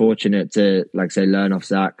very fortunate to, like, say, learn off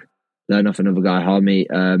Zach, learn off another guy, Harmy,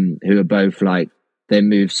 who are both like, they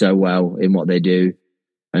move so well in what they do.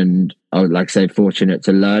 And I would, like, say, fortunate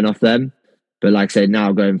to learn off them. But, like, say,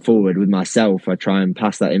 now going forward with myself, I try and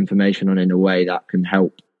pass that information on in a way that can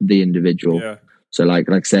help the individual. Yeah. So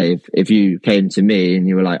like say, if you came to me and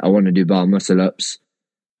you were like, I want to do bar muscle ups,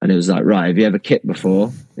 and it was like, right, have you ever kipped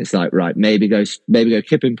before? It's like, right, maybe go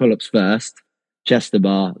kipping pull ups first, chest to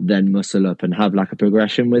bar, then muscle up, and have like a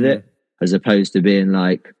progression with it, as opposed to being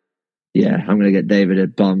like, I'm going to get David a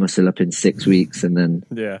bar muscle up in 6 weeks and then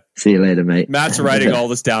see you later, mate. Matt's writing all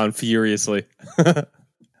this down furiously.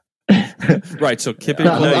 Right, so kipping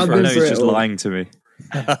pull ups. I know he's just lying to me.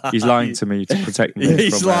 He's lying to me to protect me.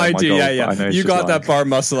 He's lying to you. Yeah. You got that bar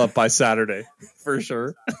muscle up by Saturday for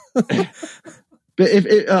sure. But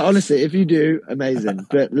if honestly, if you do, amazing.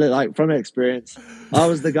 But like, from experience, I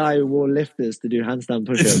was the guy who wore lifters to do handstand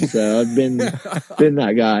push-ups. So I've been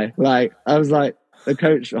that guy. Like, I was like, the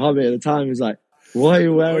coach, Hobby at the time, was like, "Why are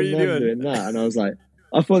you wearing them doing that?" And I was like,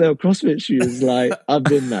 "I thought they were CrossFit shoes." Like, I've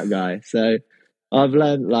been that guy. So I've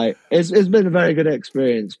learned, like, it's been a very good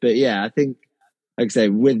experience. But I think, like I say,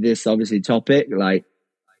 with this obviously topic, like,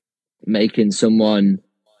 making someone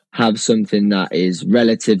have something that is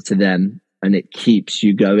relative to them and it keeps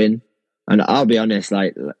you going. And I'll be honest,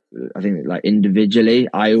 like, I think, like, individually,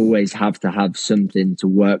 I always have to have something to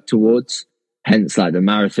work towards. Hence, like, the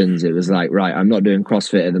marathons, it was like, right, I'm not doing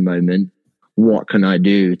CrossFit at the moment. What can I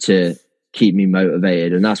do to keep me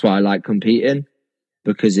motivated? And that's why I like competing,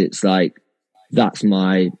 because it's like, that's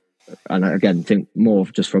my... And again, think more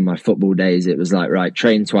just from my football days, it was like, right,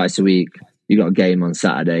 train twice a week. You got a game on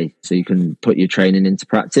Saturday, so you can put your training into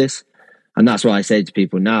practice. And that's what I say to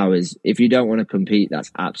people now is, if you don't want to compete,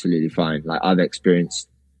 that's absolutely fine. Like, I've experienced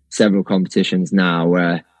several competitions now where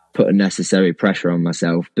I put unnecessary pressure on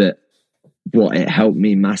myself. But what it helped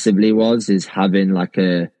me massively is having like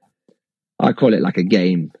I call it like a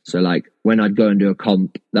game. So like, when I'd go and do a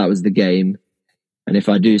comp, that was the game. And if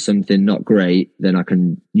I do something not great, then I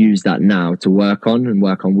can use that now to work on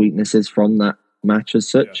weaknesses from that match as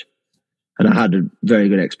such. Yeah. And I had very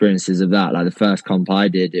good experiences of that. Like, the first comp I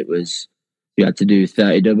did, it was, you had to do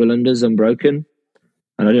 30 double unders unbroken.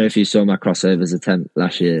 And I don't know if you saw my crossovers attempt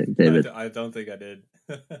last year, David. I don't think I did.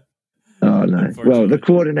 Oh, no. Well, the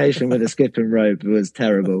coordination with the skipping rope was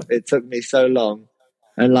terrible. It took me so long.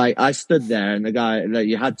 And like, I stood there and the guy, like,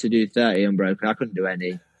 you had to do 30 unbroken. I couldn't do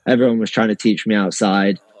any. Everyone was trying to teach me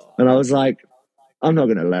outside. And I was like, I'm not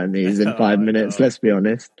going to learn these in 5 minutes, let's be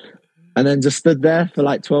honest. And then just stood there for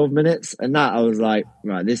like 12 minutes. And that, I was like,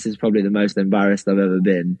 right, this is probably the most embarrassed I've ever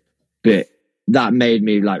been. But that made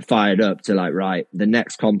me like fired up to like, right, the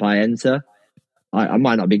next comp I enter, I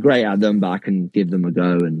might not be great at them, but I can give them a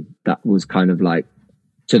go. And that was kind of like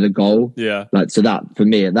to the goal. Yeah. Like, so that for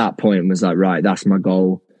me at that point was like, right, that's my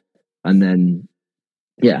goal. And then,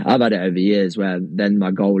 I've had it over years where then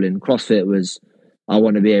my goal in CrossFit was, I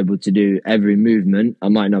want to be able to do every movement. I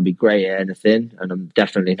might not be great at anything, and I'm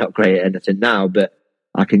definitely not great at anything now, but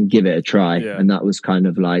I can give it a try. Yeah. And that was kind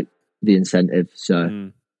of like the incentive.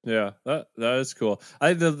 So yeah, that is cool.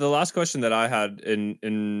 The last question that I had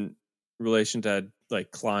in relation to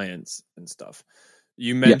like clients and stuff,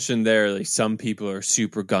 you mentioned there, like some people are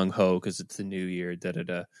super gung ho because it's the new year,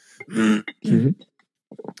 mm-hmm.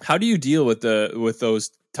 How do you deal with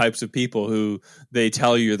those types of people who they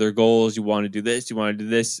tell you their goals, you want to do this, you want to do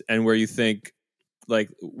this, and where you think like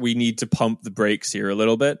we need to pump the brakes here a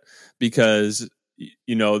little bit because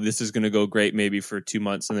this is going to go great maybe for 2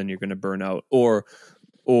 months and then you're going to burn out, or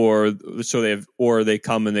they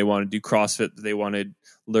come and they want to do CrossFit, they want to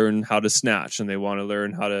learn how to snatch and they want to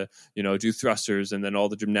learn how to do thrusters and then all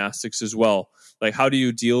the gymnastics as well. Like how do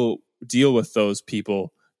you deal with those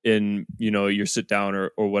people in your sit down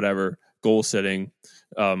or whatever goal setting,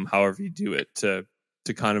 however you do it, to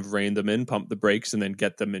kind of rein them in, pump the brakes, and then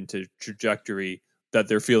get them into trajectory that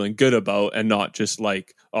they're feeling good about, and not just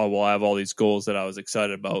like, oh well, I have all these goals that I was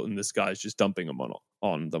excited about and this guy's just dumping them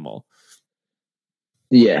on them all.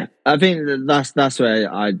 Yeah, I think that's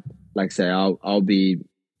where I like say I'll be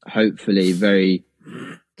hopefully very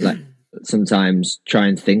like sometimes try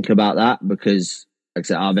and think about that, because like I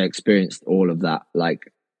said, I've experienced all of that.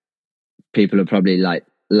 Like people will probably like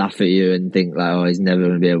laugh at you and think like, oh, he's never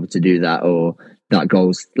going to be able to do that, or that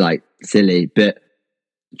goal's like silly. But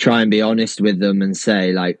try and be honest with them and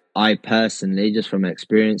say like, I personally, just from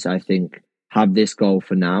experience, I think have this goal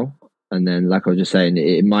for now, and then like I was just saying,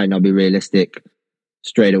 it might not be realistic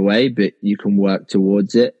straight away, but you can work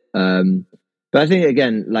towards it. But I think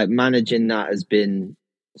again, like managing that has been,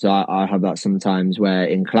 so I have that sometimes where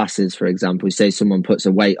in classes, for example, say someone puts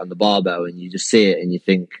a weight on the barbell and you just see it and you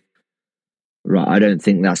think, right, I don't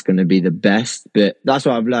think that's going to be the best. But that's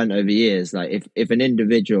what I've learned over years. Like if an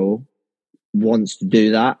individual wants to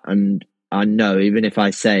do that, and I know even if I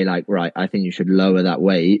say like, right, I think you should lower that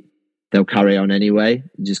weight, they'll carry on anyway.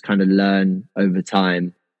 You just kind of learn over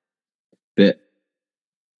time. But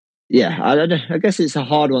yeah, I guess it's a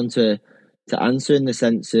hard one to answer, in the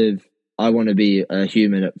sense of I want to be a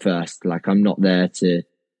human at first. Like I'm not there to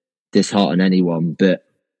dishearten anyone, but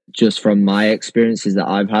just from my experiences that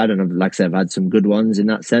I've had, and like I said, I've had some good ones in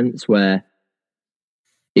that sense, where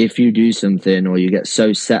if you do something or you get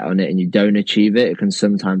so set on it and you don't achieve it, it can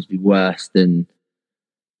sometimes be worse than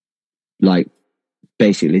like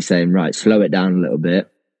basically saying, right, slow it down a little bit,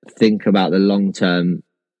 think about the long term,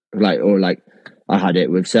 like I had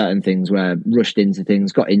it with certain things where I rushed into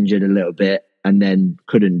things, got injured a little bit, and then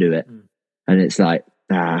couldn't do it. And it's like,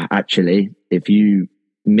 actually, if you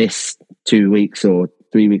miss 2 weeks or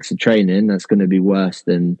 3 weeks of training, that's going to be worse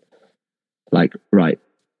than like, right,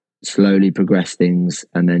 slowly progress things,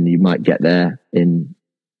 and then you might get there in.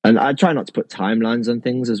 And I try not to put timelines on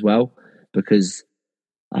things as well, because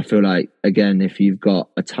I feel like, again, if you've got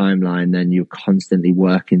a timeline, then you're constantly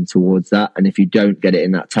working towards that. And if you don't get it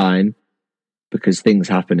in that time, because things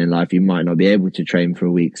happen in life, you might not be able to train for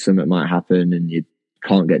a week. Something might happen and you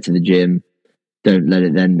can't get to the gym. Don't let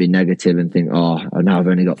it then be negative and think, oh, now I've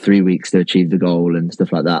only got 3 weeks to achieve the goal and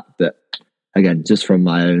stuff like that. But again, just from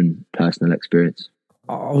my own personal experience.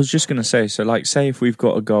 I was just going to say, so like, say if we've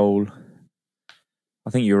got a goal, I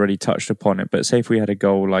think you already touched upon it, but say if we had a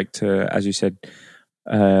goal like to, as you said,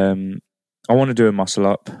 I want to do a muscle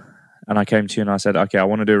up, and I came to you and I said, okay, I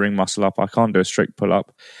want to do a ring muscle up. I can't do a strict pull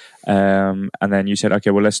up. And then you said, okay,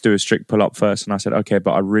 well, let's do a strict pull up first. And I said, okay,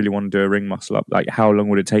 but I really want to do a ring muscle up. Like, how long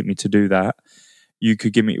would it take me to do that?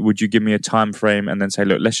 Would you give me a time frame and then say,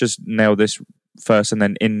 look, let's just nail this first, and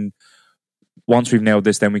then once we've nailed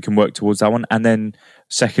this, then we can work towards that one. And then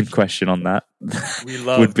second question on that we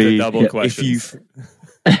love would be the double questions.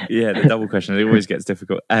 The double question. It always gets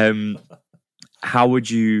difficult. How would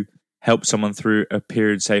you help someone through a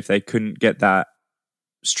period, say if they couldn't get that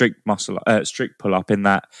strict pull up in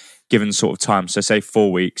that given sort of time? So say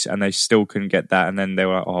 4 weeks and they still couldn't get that, and then they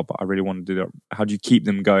were like, oh, but I really want to do that. How do you keep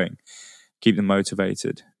them going, keep them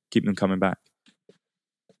motivated, keep them coming back?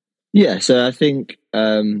 Yeah, so I think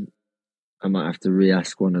I might have to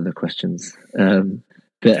re-ask one of the questions. But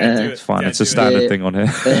it's fine. It's a standard thing on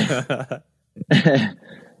here.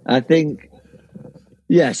 I think,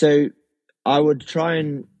 yeah, so I would try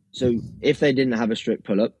and, so if they didn't have a strict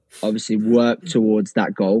pull-up, obviously work towards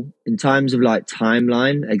that goal. In terms of like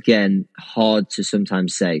timeline, again, hard to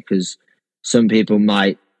sometimes say, because some people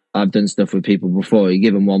I've done stuff with people before, you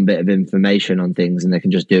give them one bit of information on things and they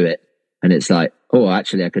can just do it. And it's like, oh,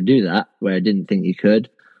 actually I could do that, where I didn't think you could.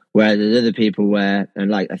 Where there's other people where,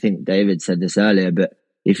 and like I think David said this earlier, but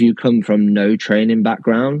if you come from no training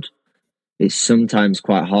background, it's sometimes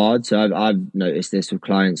quite hard. So I've noticed this with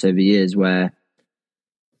clients over years where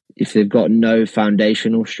if they've got no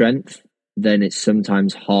foundational strength, then it's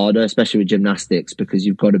sometimes harder, especially with gymnastics, because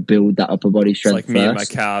you've got to build that upper body strength It's like me first. and my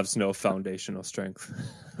calves, no foundational strength.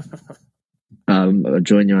 I'll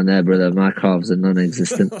join you on there, brother. My calves are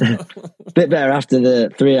non-existent. Bit better after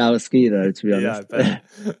the 3-hour ski, though, to be honest.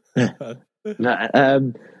 Yeah, I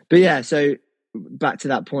bet. But yeah, so back to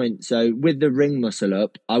that point. So with the ring muscle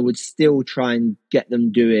up, I would still try and get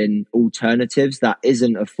them doing alternatives. That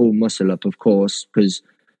isn't a full muscle up, of course, because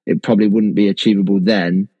it probably wouldn't be achievable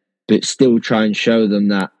then, but still try and show them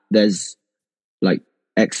that there's like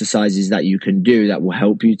exercises that you can do that will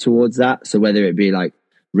help you towards that. So whether it be like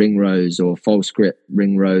ring rows or false grip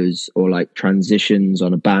ring rows, or like transitions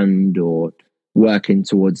on a band, or working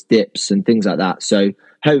towards dips and things like that. So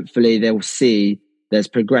hopefully they'll see there's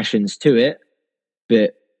progressions to it,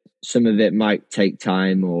 but some of it might take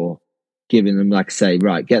time, or giving them, like I say,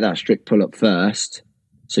 right, get that strict pull up first.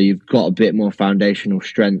 So you've got a bit more foundational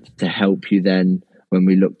strength to help you then when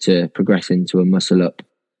we look to progress into a muscle up.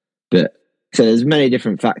 But so there's many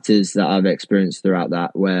different factors that I've experienced throughout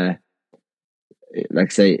that where,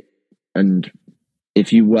 like I say, and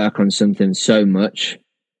if you work on something so much,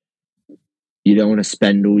 you don't want to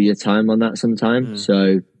spend all your time on that sometimes.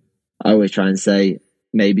 So I always try and say,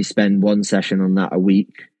 maybe spend one session on that a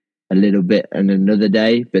week, a little bit and another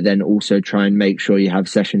day, but then also try and make sure you have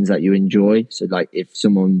sessions that you enjoy. So like if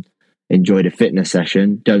someone enjoyed a fitness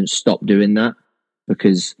session, don't stop doing that,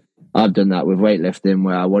 because I've done that with weightlifting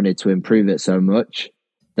where I wanted to improve it so much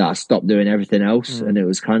that I stopped doing everything else. And it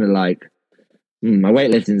was kind of like, my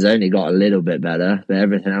weightlifting's only got a little bit better, but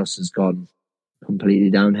everything else has gone completely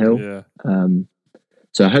downhill. Yeah.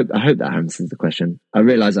 So I hope that answers the question. I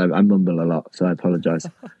realize I mumble a lot, so I apologize.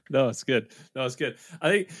 No, it's good. I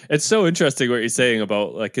think it's so interesting what you're saying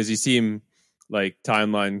about, like, because you seem like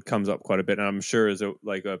timeline comes up quite a bit, and I'm sure as a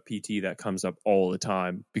PT that comes up all the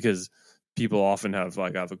time, because people often have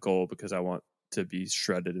like, I have a goal because I want to be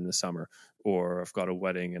shredded in the summer, or I've got a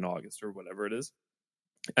wedding in August, or whatever it is.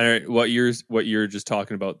 And what you're just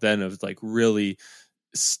talking about then of like really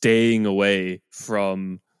staying away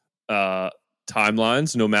from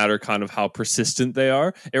timelines, no matter kind of how persistent they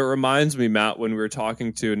are. It reminds me, Matt, when we were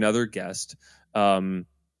talking to another guest, Tom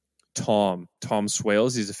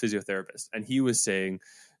Swales, he's a physiotherapist, and he was saying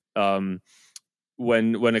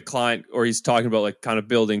when a client, or he's talking about like kind of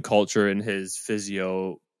building culture in his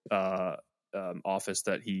physio office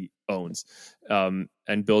that he owns, and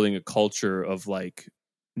building a culture of like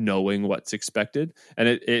knowing what's expected. And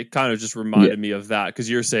it kind of just reminded me of that, because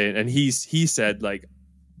you're saying, and he said, like,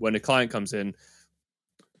 when a client comes in,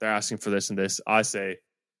 they're asking for this and this, I say,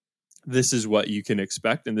 this is what you can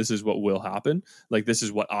expect, and this is what will happen. Like, this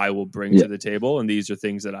is what I will bring to the table, and these are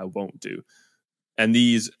things that I won't do. And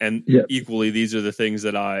equally, these are the things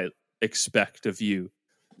that I expect of you.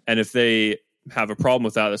 And if they have a problem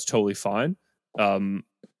with that, that's totally fine.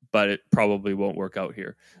 But it probably won't work out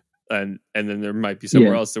here. And then there might be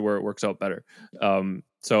somewhere else where it works out better.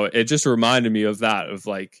 So it just reminded me of that, of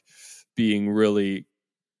like being really,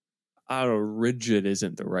 I don't know, rigid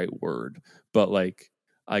isn't the right word, but like,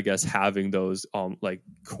 I guess having those like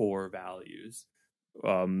core values.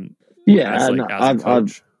 I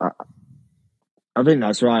think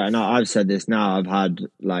that's right. And I've said this now. I've had,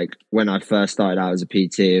 like, when I first started out as a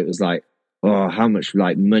PT, it was like, oh, how much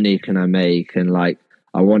like money can I make? And like,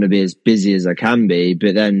 I want to be as busy as I can be.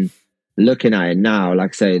 But then looking at it now,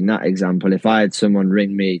 like I say, in that example, if I had someone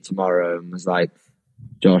ring me tomorrow and was like,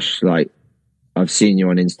 Josh, like, I've seen you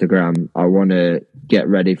on Instagram, I want to get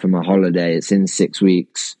ready for my holiday, it's in 6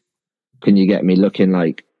 weeks, can you get me looking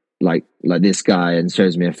like this guy, and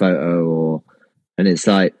shows me a photo, and it's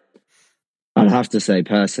like, I'd have to say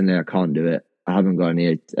personally, I can't do it. I haven't got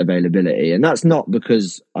any availability. And that's not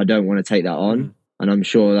because I don't want to take that on. And I'm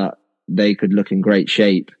sure that they could look in great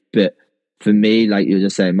shape. But for me, like you're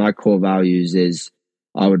just saying, my core values is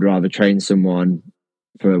I would rather train someone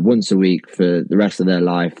for once a week for the rest of their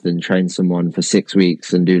life than train someone for 6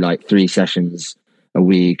 weeks and do like 3 sessions a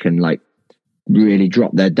week and like really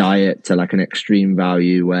drop their diet to like an extreme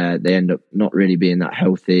value where they end up not really being that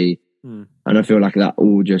healthy. And I feel like that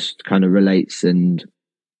all just kind of relates. And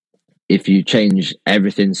if you change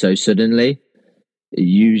everything so suddenly, it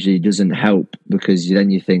usually doesn't help, because then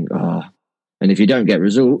you think, and if you don't get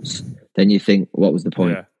results, then you think, what was the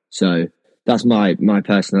point? Yeah. So that's my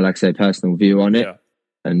personal, like I say, personal view on it. Yeah.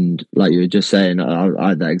 And like you were just saying, I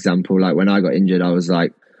had that example, like when I got injured, I was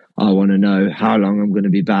like, I want to know how long I'm going to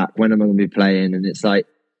be back, when am I going to be playing? And it's like,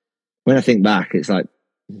 when I think back, it's like,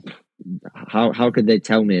 how could they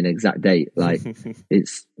tell me an exact date? Like,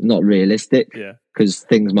 it's not realistic because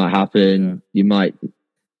things might happen. Yeah. You might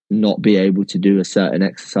not be able to do a certain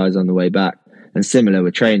exercise on the way back. And similar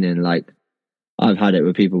with training, like I've had it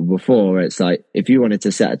with people before. Where it's like, if you wanted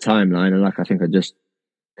to set a timeline, and like I think I just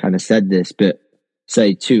kind of said this, but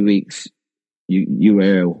say 2 weeks you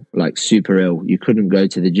were ill, like super ill, you couldn't go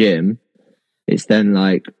to the gym. It's then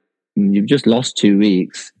like, you've just lost 2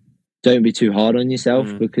 weeks. Don't be too hard on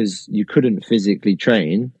yourself because you couldn't physically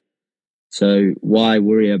train. So why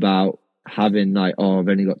worry about having like, oh, I've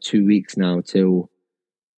only got 2 weeks now till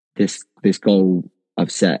this goal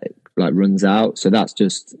I've set like runs out. So that's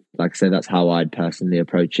just, like I say, that's how I'd personally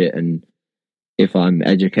approach it. And if I'm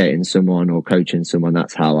educating someone or coaching someone,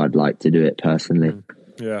 that's how I'd like to do it personally.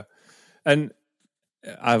 Yeah. And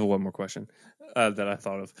I have one more question that I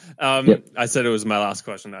thought of. I said it was my last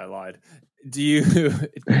question. I lied. Do you,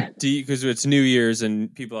 because it's New Year's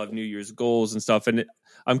and people have New Year's goals and stuff. And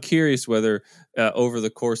I'm curious whether over the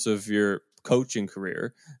course of your coaching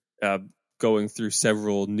career, going through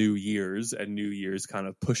several New Year's and New Year's kind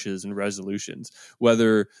of pushes and resolutions,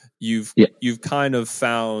 whether you've kind of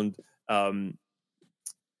found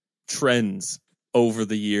trends over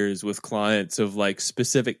the years with clients of like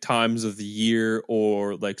specific times of the year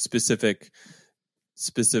or like specific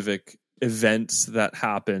events that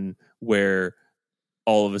happen where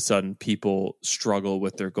all of a sudden people struggle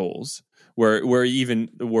with their goals, where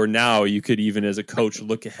now you could even as a coach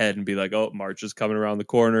look ahead and be like, oh, March is coming around the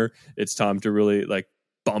corner, it's time to really like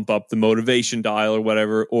bump up the motivation dial or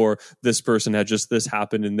whatever, or this person had just this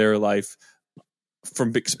happen in their life.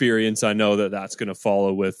 From experience, I know that that's going to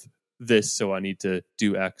follow with this, so I need to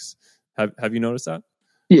do X. Have you noticed that?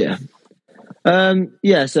 Yeah.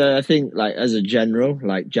 So I think like as a general,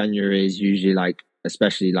 like January is usually like,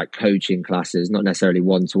 especially like coaching classes, not necessarily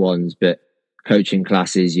one-to-ones, but coaching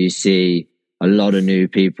classes, you see a lot of new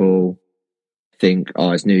people think,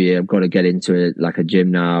 oh, it's New Year, I've got to get into it like a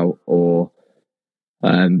gym now, or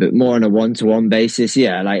but more on a one-to-one basis.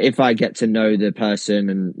 Yeah, like if I get to know the person,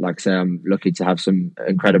 and like I say, I'm lucky to have some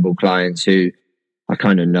incredible clients who I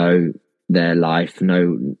kind of know their life,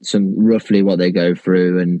 know some roughly what they go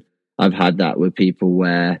through. And I've had that with people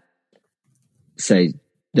where, say,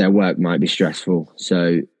 their work might be stressful.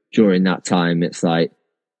 So during that time, it's like,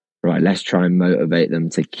 right, let's try and motivate them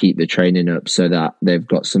to keep the training up so that they've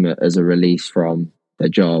got some as a release from their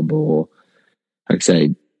job. Or like I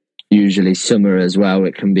say, usually summer as well,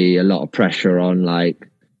 it can be a lot of pressure on like,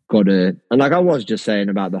 and like I was just saying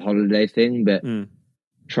about the holiday thing, but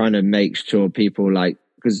trying to make sure people like,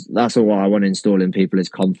 because that's all I want to install in people is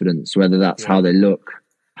confidence, whether that's how they look,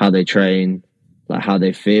 how they train, like how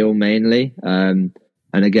they feel mainly. And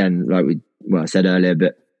again, like I said earlier,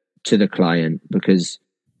 but to the client, because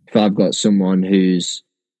if I've got someone who's,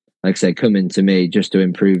 like I say, coming to me just to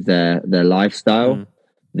improve their lifestyle,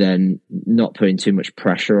 then not putting too much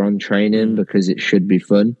pressure on training because it should be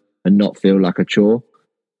fun and not feel like a chore.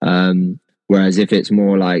 Whereas if it's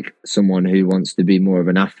more like someone who wants to be more of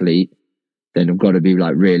an athlete, then I've got to be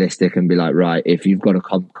like realistic and be like, right, if you've got a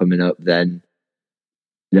comp coming up, then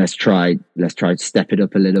let's try to step it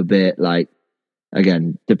up a little bit. Like,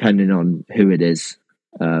 again, depending on who it is.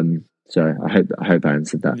 So I hope I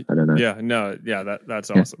answered that. I don't know. Yeah, no, yeah,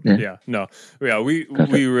 that's awesome. Yeah, no, yeah, we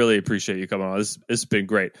really appreciate you coming on. It's been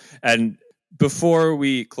great. And before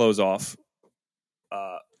we close off,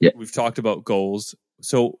 we've talked about goals.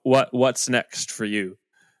 So what's next for you?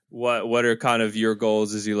 What are kind of your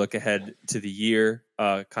goals as you look ahead to the year?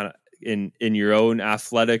 Kind of in your own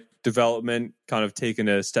athletic development, kind of taking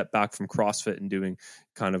a step back from CrossFit and doing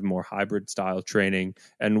kind of more hybrid style training,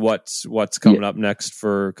 and what's coming up next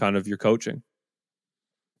for kind of your coaching?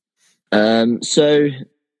 So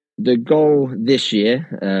the goal this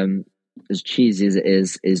year, as cheesy as it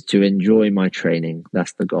is to enjoy my training.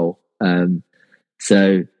 That's the goal.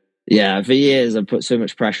 So yeah, for years I've put so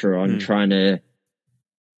much pressure on trying to,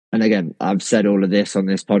 and again, I've said all of this on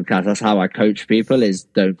this podcast. That's how I coach people: is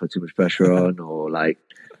don't put too much pressure on, or like.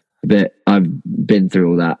 But I've been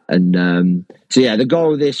through all that, and so yeah, the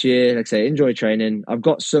goal this year, like I say, enjoy training. I've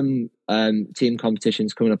got some team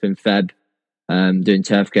competitions coming up in Feb, doing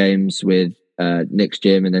turf games with Nick's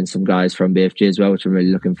gym, and then some guys from BFG as well, which I'm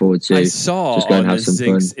really looking forward to. I saw just on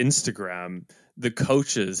Zink's Instagram, the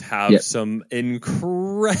coaches have some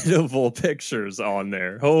incredible pictures on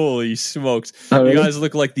there. Holy smokes! Oh, really? You guys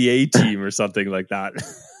look like the A team or something like that.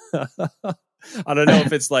 I don't know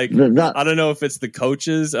if it's like I don't know if it's the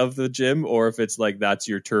coaches of the gym or if it's like that's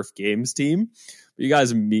your turf games team. But you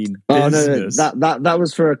guys mean business. Oh, no, that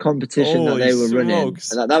was for a competition that they were running.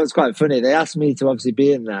 And that was quite funny. They asked me to obviously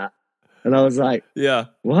be in that, And I was like, Yeah.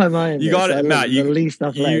 why am I in You this? got it, I look Matt. the least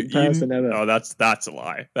athletic person ever. Oh, that's a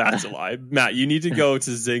lie. That's a lie. Matt, you need to go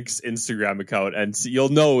to Zinc's Instagram account and see, you'll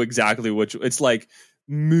know exactly which. It's like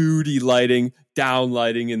moody lighting, down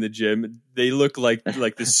lighting in the gym. They look like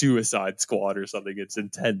the Suicide Squad or something. It's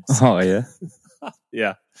intense. Oh, yeah.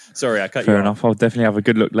 Yeah. Sorry, I cut you Fair off. enough. I'll definitely have a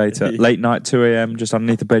good look later. Late night, 2 a.m., just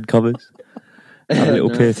underneath the bed covers. Have a little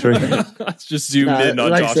peer through. It's just zoomed in on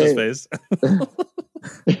like Josh's face.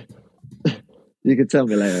 You can tell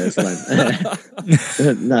me later. It's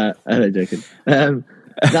fine. No, I'm joking. No,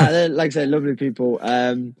 they're, like I said, lovely people.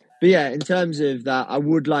 But yeah, in terms of that, I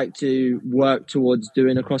would like to work towards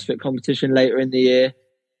doing a CrossFit competition later in the year.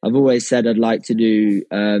 I've always said I'd like to do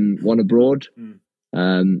one abroad.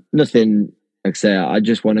 Nothing, like I say, I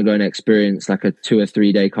just want to go and experience like a 2 or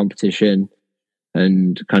 3 day competition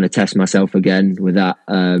and kind of test myself again with that.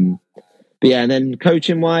 But yeah, and then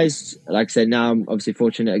coaching wise, like I said, now I'm obviously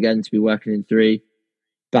fortunate again to be working in 3,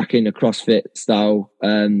 back in a CrossFit style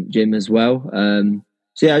gym as well.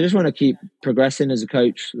 So yeah, I just want to keep progressing as a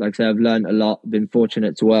coach. Like I said, I've learned a lot, been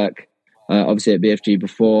fortunate to work obviously at BFG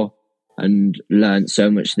before and learned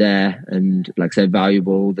so much there, and like I said,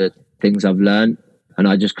 valuable the things I've learned. And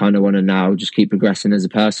I just kind of want to now just keep progressing as a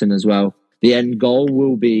person as well. The end goal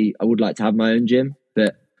will be, I would like to have my own gym,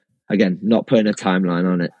 but again, not putting a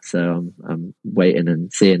timeline on it. So I'm waiting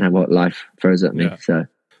and seeing what life throws at me. Yeah.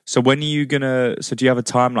 So when are you gonna? So do you have a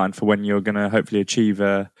timeline for when you're gonna hopefully achieve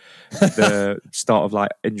the start of like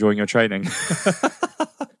enjoying your training?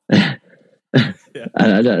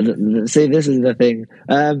 I don't, see, this is the thing.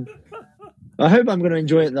 I hope I'm going to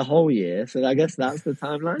enjoy it the whole year. So I guess that's the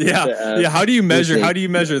timeline. Yeah, but, yeah. How do you measure? How do you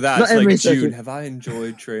measure that? Not It's like session. June. Have I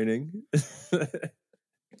enjoyed training?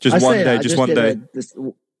 Just one day. Just one day.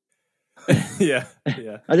 Yeah.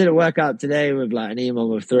 I did a workout today with like an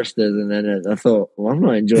EMOM of thrusters, and then I thought, well, I'm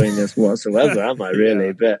not enjoying this whatsoever, am I really?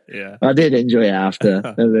 Yeah. But Yeah. I did enjoy it after,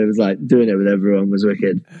 and it was like doing it with everyone was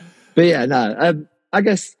wicked. But yeah, no, I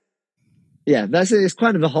guess, yeah, it's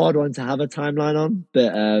kind of a hard one to have a timeline on,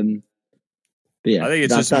 but yeah, I think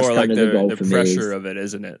it's just more like the for pressure of it,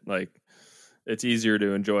 isn't it? Like it's easier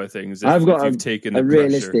to enjoy things. I've got you've taken the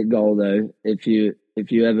realistic goal though. If you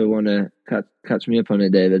ever want to catch me up on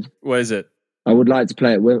it, David. What is it? I would like to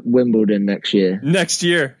play at Wimbledon next year. Next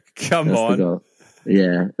year, that's the goal.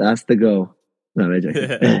 Yeah, that's the goal. No, I'm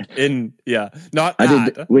joking. Not.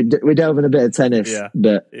 We delve in a bit of tennis,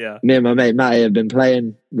 but me and my mate Matty have been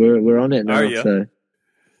playing. We're on it now, so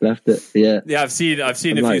left it. Yeah, I've seen a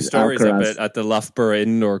few stories of it at the Loughborough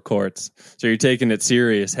indoor courts. So you're taking it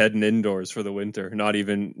serious, heading indoors for the winter. Not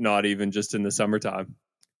even just in the summertime.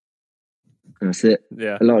 That's it.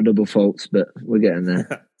 Yeah, a lot of double faults, but we're getting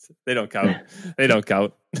there. They don't count. They don't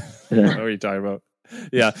count. What are you talking about?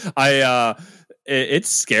 Yeah, it's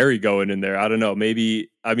scary going in there. I don't know. Maybe,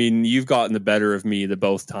 I mean, you've gotten the better of me the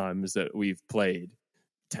both times that we've played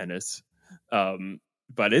tennis.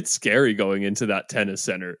 But it's scary going into that tennis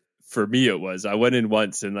center. For me, it was. I went in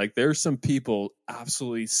once and like there's some people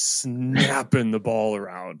absolutely snapping the ball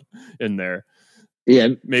around in there. Yeah,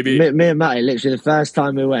 maybe me and Matty, literally the first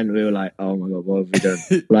time we went, we were like, "Oh my god, what have we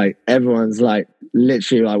done?" Like everyone's like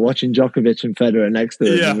literally like watching Djokovic and Federer next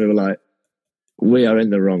to us, and we were like, "We are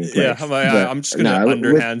in the wrong place." Yeah, I'm just gonna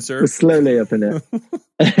underhand serve. We're slowly up in it.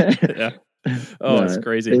 Yeah. Oh, it's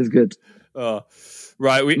crazy. It's good.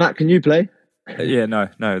 Right, Matt, can you play? Yeah,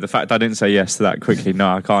 no. The fact I didn't say yes to that quickly, no,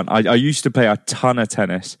 I can't. I used to play a ton of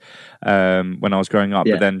tennis when I was growing up,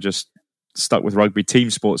 but then just stuck with rugby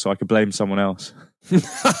team sports so I could blame someone else.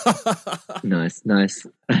 Nice.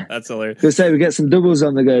 That's hilarious. Good say we get some doubles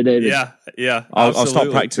on the go, David. Yeah. I'll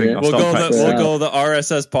start practicing. We'll go the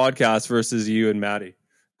RSS podcast versus you and Maddie.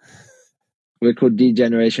 We're called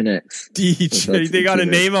D-Generation X. They got a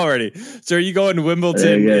name already. So are you going to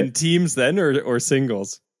Wimbledon in teams then or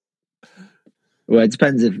singles? Well, it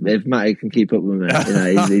depends if Matty can keep up with me. You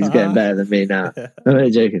know, he's getting better than me now. I'm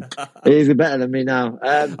only joking. He's better than me now.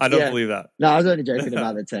 I don't believe that. No, I was only joking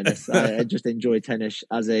about the tennis. I just enjoy tennis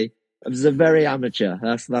as a very amateur.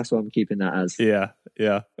 That's what I'm keeping that as. Yeah.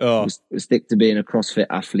 Oh, we stick to being a CrossFit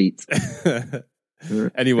athlete.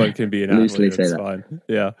 Anyone can be an loosely athlete. That's say that. fine.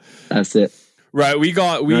 Yeah, that's it. Right, we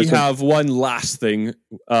have one last thing,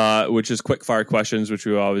 which is quick fire questions, which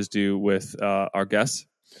we always do with our guests.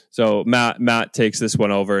 So Matt takes this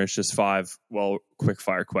one over, and it's just 5 quick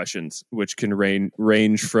fire questions, which can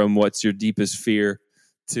range from what's your deepest fear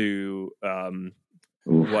to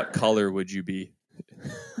what color would you be,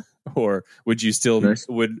 or would you still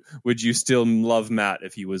would you still love Matt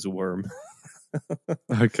if he was a worm?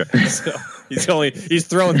 Okay. So he's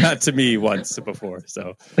thrown that to me once before.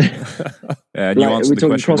 So and you answered the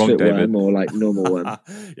question wrong, David. Worm or like normal worm?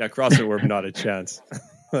 Yeah, CrossFit worm, not a chance.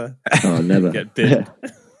 Oh, never. Get bitten.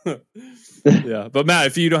 Yeah, but Matt,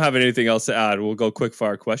 if you don't have anything else to add, we'll go quick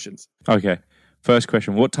fire questions. Okay. First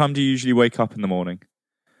question: what time do you usually wake up in the morning?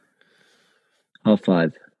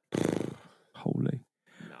 5:30. Holy.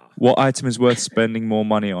 What item is worth spending more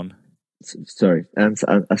money on? Sorry, and say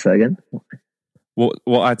that again.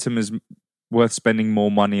 What item is worth spending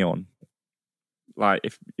more money on? Like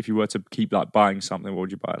if you were to keep like buying something, what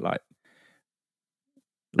would you buy? Like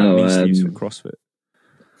me sleeves for CrossFit.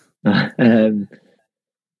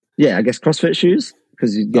 Yeah, I guess CrossFit shoes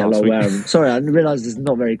because you get a lot of sweet. wear of them. Sorry, I didn't realise it's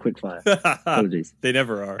not very quick fire. Apologies. They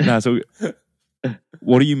never are. No, so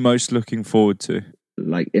what are you most looking forward to?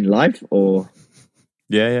 Like in life or?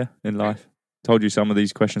 Yeah, in life. Told you some of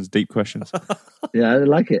these questions, deep questions. Yeah, I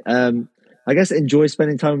like it. I guess enjoy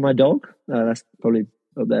spending time with my dog. That's probably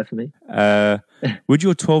up there for me. Would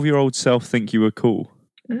your 12-year-old self think you were cool?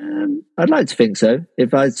 I'd like to think so.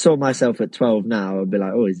 If I saw myself at 12 now, I'd be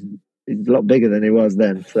like, oh, he's a lot bigger than he was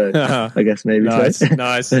then. So I guess maybe so.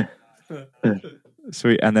 Nice.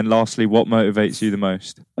 Sweet. And then lastly, what motivates you the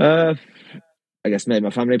most? I guess make my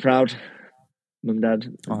family proud. Mum,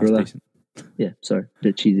 dad, brother. That's decent. Yeah, sorry, a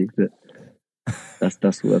bit cheesy, but that's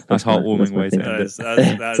heartwarming way to end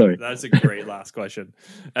it. That's a great last question.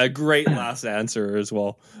 A great last answer as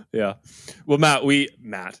well. Yeah. Well,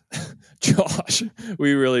 Josh,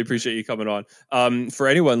 we really appreciate you coming on. For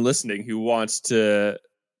anyone listening who wants to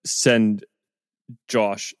send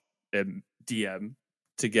Josh a DM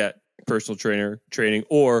to get personal training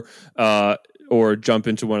or jump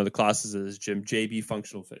into one of the classes at his gym, JB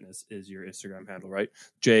Functional Fitness is your Instagram handle, right?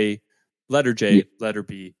 Letter J, letter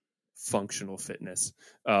B, Functional Fitness.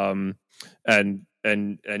 And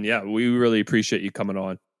yeah, we really appreciate you coming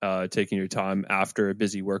on, taking your time after a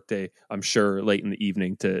busy workday. I'm sure late in the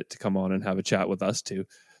evening to come on and have a chat with us too.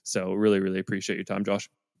 So really, really appreciate your time, Josh.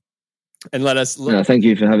 And thank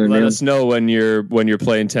you for having me. Let us know when you're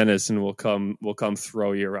playing tennis, and we'll come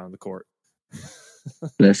throw you around the court.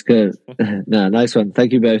 Let's go. No, nice one.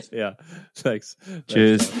 Thank you both. Yeah, thanks.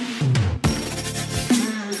 Cheers. Thanks,